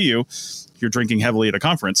time they see you, you're drinking heavily at a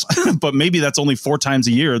conference. But maybe that's only 4 times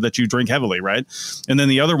a year that you drink heavily, right? And then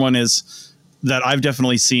the other one is, that I've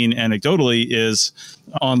definitely seen anecdotally, is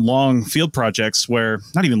on long field projects, where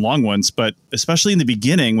not even long ones, but especially in the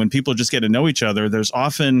beginning when people just get to know each other, there's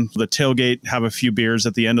often the tailgate, have a few beers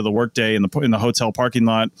at the end of the workday in the hotel parking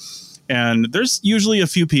lot. And there's usually a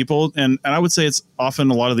few people, and I would say it's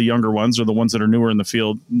often a lot of the younger ones, or the ones that are newer in the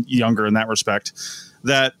field, younger in that respect,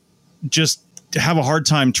 that just have a hard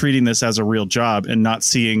time treating this as a real job and not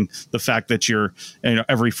seeing the fact that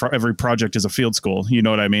every project is a field school. You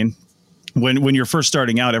know what I mean? When you're first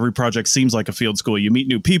starting out, every project seems like a field school. You meet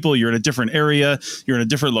new people, you're in a different area, you're in a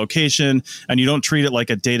different location, and you don't treat it like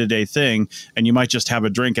a day-to-day thing. And you might just have a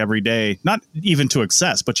drink every day, not even to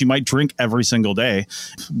excess, but you might drink every single day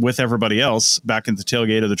with everybody else back in the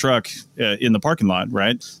tailgate of the truck in the parking lot,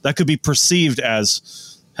 right? That could be perceived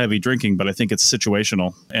as heavy drinking, but I think it's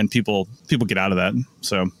situational, and people get out of that.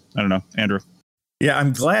 So I don't know, Andrew. Yeah,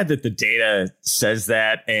 I'm glad that the data says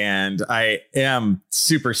that. And I am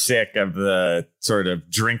super sick of the sort of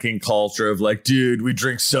drinking culture of like, dude, we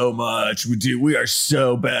drink so much. We are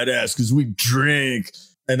so badass because we drink.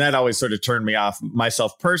 And that always sort of turned me off.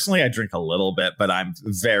 Myself personally, I drink a little bit, but I'm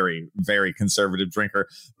very, very conservative drinker.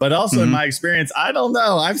 But also in my experience, I don't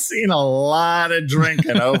know. I've seen a lot of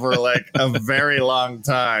drinking over like a very long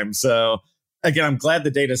time. So again, I'm glad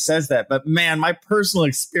the data says that, but man, my personal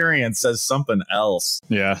experience says something else.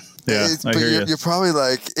 Yeah. But you're probably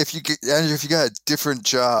like, if you got a different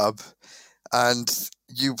job, and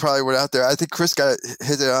you probably went out there. I think Chris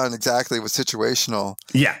hit it on exactly with situational.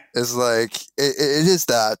 Yeah, is like it is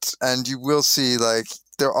that, and you will see like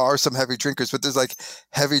there are some heavy drinkers, but there's like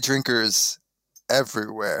heavy drinkers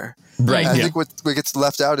everywhere. Right. I think what gets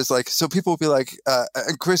left out is like, so people will be like,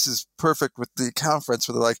 and Chris is perfect with the conference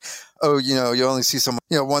where they're like, oh, you know, you only see someone,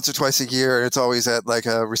 you know, once or twice a year, and it's always at like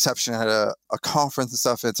a reception at a conference and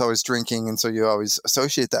stuff, and it's always drinking, and so you always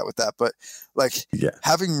associate that with that. But like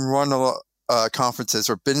having run a lot conferences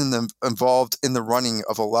or been involved in the running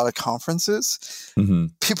of a lot of conferences,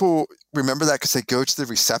 people remember that because they go to the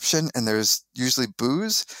reception and there's usually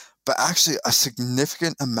booze, but actually a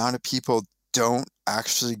significant amount of people don't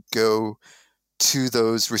actually go to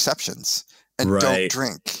those receptions and don't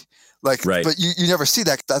drink. Like, but you never see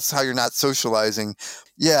that. That's how you're not socializing.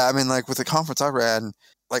 Yeah. I mean, like with the conference I ran,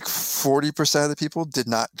 like 40% of the people did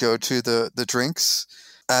not go to the drinks.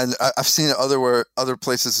 And I've seen it other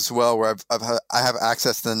places as well where I have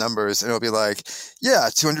access to the numbers, and it'll be like, yeah,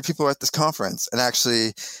 200 people are at this conference, and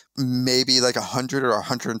actually maybe like 100 or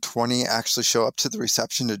 120 actually show up to the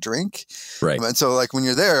reception to drink. Right. And so like when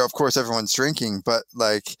you're there, of course, everyone's drinking, but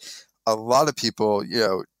like a lot of people, you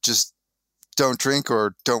know, just don't drink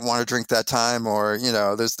or don't want to drink that time, or, you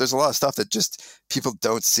know, there's a lot of stuff that just people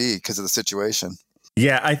don't see because of the situation.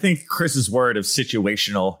 Yeah, I think Chris's word of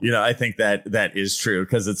situational, you know, I think that is true,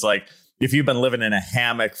 because it's like if you've been living in a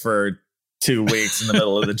hammock for 2 weeks in the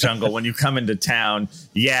middle of the jungle, when you come into town,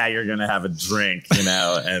 yeah, you're going to have a drink, you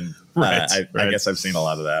know, and I guess I've seen a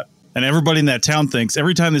lot of that. And everybody in that town thinks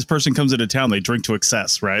every time this person comes into town, they drink to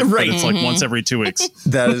excess, right? But it's like once every 2 weeks.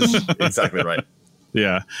 That is exactly right.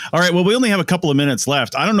 Yeah. All right. Well, we only have a couple of minutes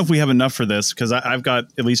left. I don't know if we have enough for this, because I've got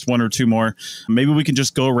at least 1 or 2 more. Maybe we can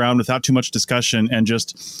just go around without too much discussion and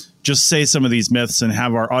just say some of these myths and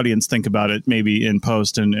have our audience think about it maybe in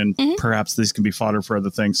post, and perhaps these can be fodder for other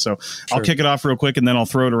things. So I'll kick it off real quick, and then I'll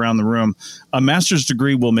throw it around the room. A master's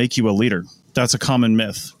degree will make you a leader. That's a common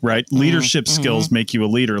myth, right? Leadership skills make you a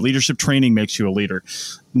leader. Leadership training makes you a leader.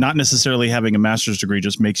 Not necessarily having a master's degree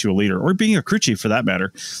just makes you a leader, or being a crew chief for that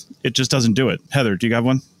matter. It just doesn't do it. Heather, do you have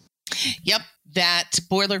one? Yep. That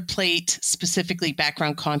boilerplate, specifically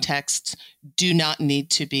background contexts, do not need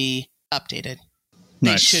to be updated.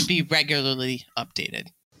 They should be regularly updated.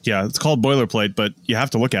 Yeah, it's called boilerplate, but you have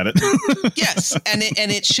to look at it. Yes, and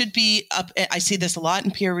it should be up. I see this a lot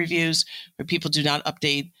in peer reviews where people do not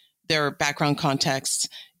update their background contexts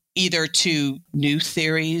either to new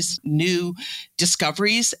theories, new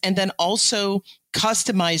discoveries, and then also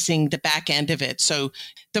customizing the back end of it. So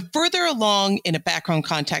the further along in a background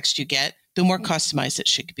context you get, the more customized it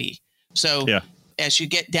should be. So as you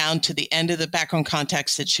get down to the end of the background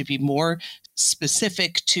context, it should be more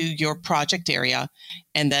specific to your project area.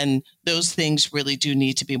 And then those things really do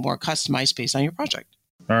need to be more customized based on your project.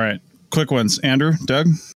 All right. Quick ones. Andrew, Doug?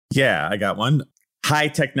 Yeah, I got one. High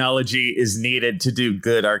technology is needed to do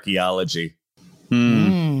good archaeology.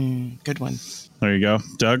 Good one. There you go.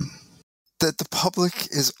 Doug? That the public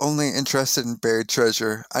is only interested in buried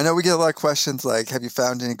treasure. I know we get a lot of questions like, have you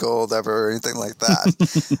found any gold ever or anything like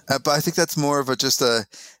that? But I think that's more of just a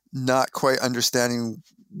not quite understanding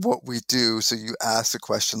what we do. So you ask a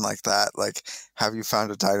question like that, like, have you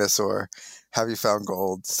found a dinosaur? Have you found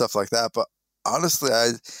gold? Stuff like that. But honestly,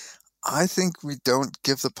 I think we don't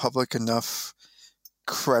give the public enough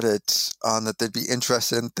credit on that they'd be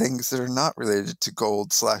interested in things that are not related to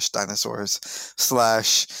gold / dinosaurs /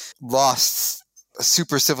 lost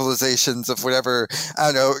super civilizations of whatever.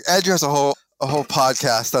 I don't know. Andrew has a whole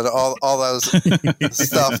podcast on all those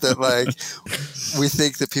stuff that like we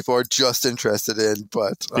think that people are just interested in,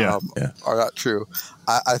 but are not true.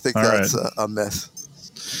 I think that's a myth.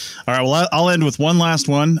 All right. Well, I'll end with one last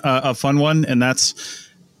one, a fun one, and that's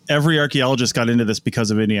every archaeologist got into this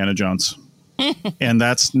because of Indiana Jones. And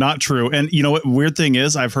that's not true. And you know what? Weird thing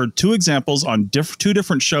is, I've heard two examples on two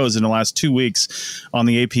different shows in the last 2 weeks on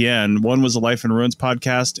the APN. One was the Life in Ruins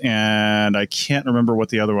podcast, and I can't remember what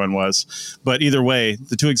the other one was. But either way,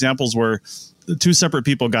 the two examples were two separate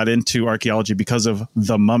people got into archaeology because of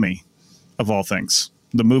The Mummy, of all things.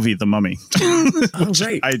 The movie, The Mummy.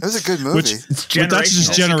 Right. That was a good movie. That's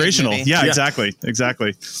just generational. Yeah, exactly.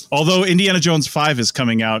 Although Indiana Jones 5 is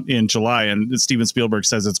coming out in July, and Steven Spielberg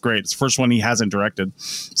says it's great. It's the first one he hasn't directed.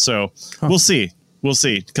 So we'll see. We'll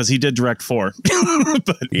see, because he did direct 4.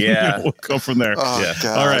 But we'll go from there. Oh,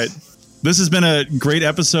 God. All right. This has been a great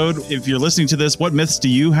episode. If you're listening to this, what myths do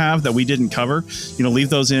you have that we didn't cover?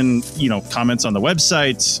 Leave those in, comments on the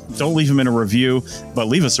website. Don't leave them in a review, but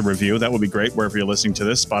leave us a review. That would be great wherever you're listening to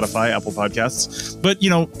this, Spotify, Apple Podcasts. But,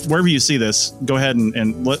 wherever you see this, go ahead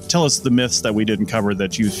and tell us the myths that we didn't cover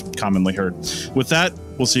that you've commonly heard. With that,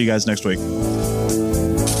 we'll see you guys next week.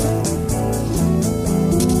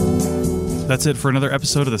 That's it for another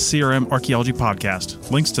episode of the CRM Archaeology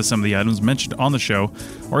Podcast. Links to some of the items mentioned on the show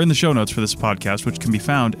are in the show notes for this podcast, which can be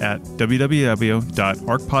found at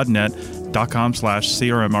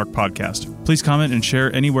www.archpodnet.com/CRMArchPodcast. Please comment and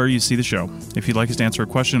share anywhere you see the show. If you'd like us to answer a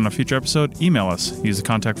question on a future episode, email us. Use the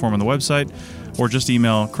contact form on the website, or just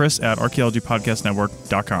email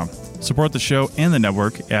chris@archaeologypodcastnetwork.com. Support the show and the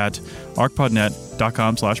network at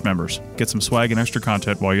archpodnet.com/members. Get some swag and extra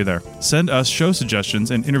content while you're there. Send us show suggestions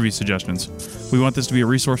and interview suggestions. We want this to be a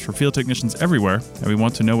resource for field technicians everywhere, and we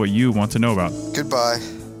want to know what you want to know about. Goodbye.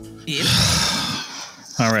 Yep.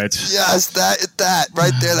 All right. Yes, that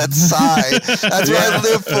right there, that sigh. That's what I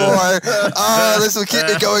live for. Oh, this will keep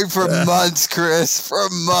me going for months, Chris. For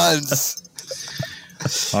months.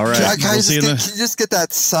 All right. Can you just get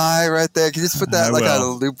that sigh right there? Can you just put that on a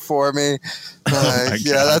loop for me?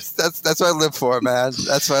 That's what I live for, man.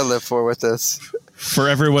 That's what I live for with this. For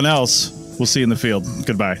everyone else, we'll see you in the field.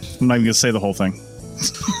 Goodbye. I'm not even going to say the whole thing.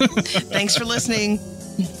 Thanks for listening.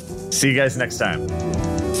 See you guys next time.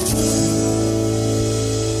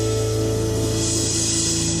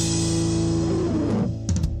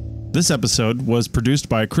 This episode was produced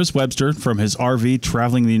by Chris Webster from his RV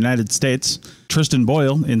traveling the United States, Tristan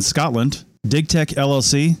Boyle in Scotland, DigTech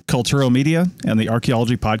LLC, Cultural Media, and the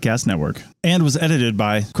Archaeology Podcast Network, and was edited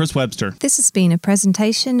by Chris Webster. This has been a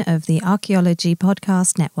presentation of the Archaeology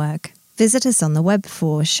Podcast Network. Visit us on the web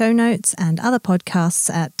for show notes and other podcasts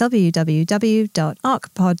at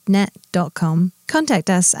www.archpodnet.com. Contact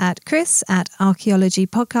us at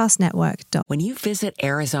chris@archaeologypodcastnetwork.com. When you visit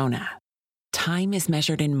Arizona, time is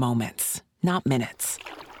measured in moments, not minutes.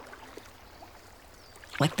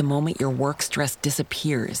 Like the moment your work stress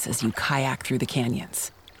disappears as you kayak through the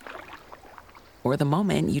canyons. Or the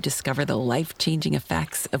moment you discover the life-changing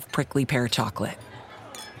effects of prickly pear chocolate.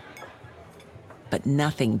 but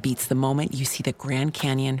nothing beats the moment you see the Grand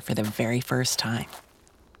Canyon for the very first time.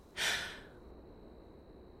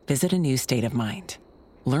 Visit a new state of mind.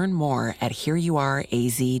 Learn more at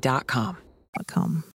hereyouareaz.com.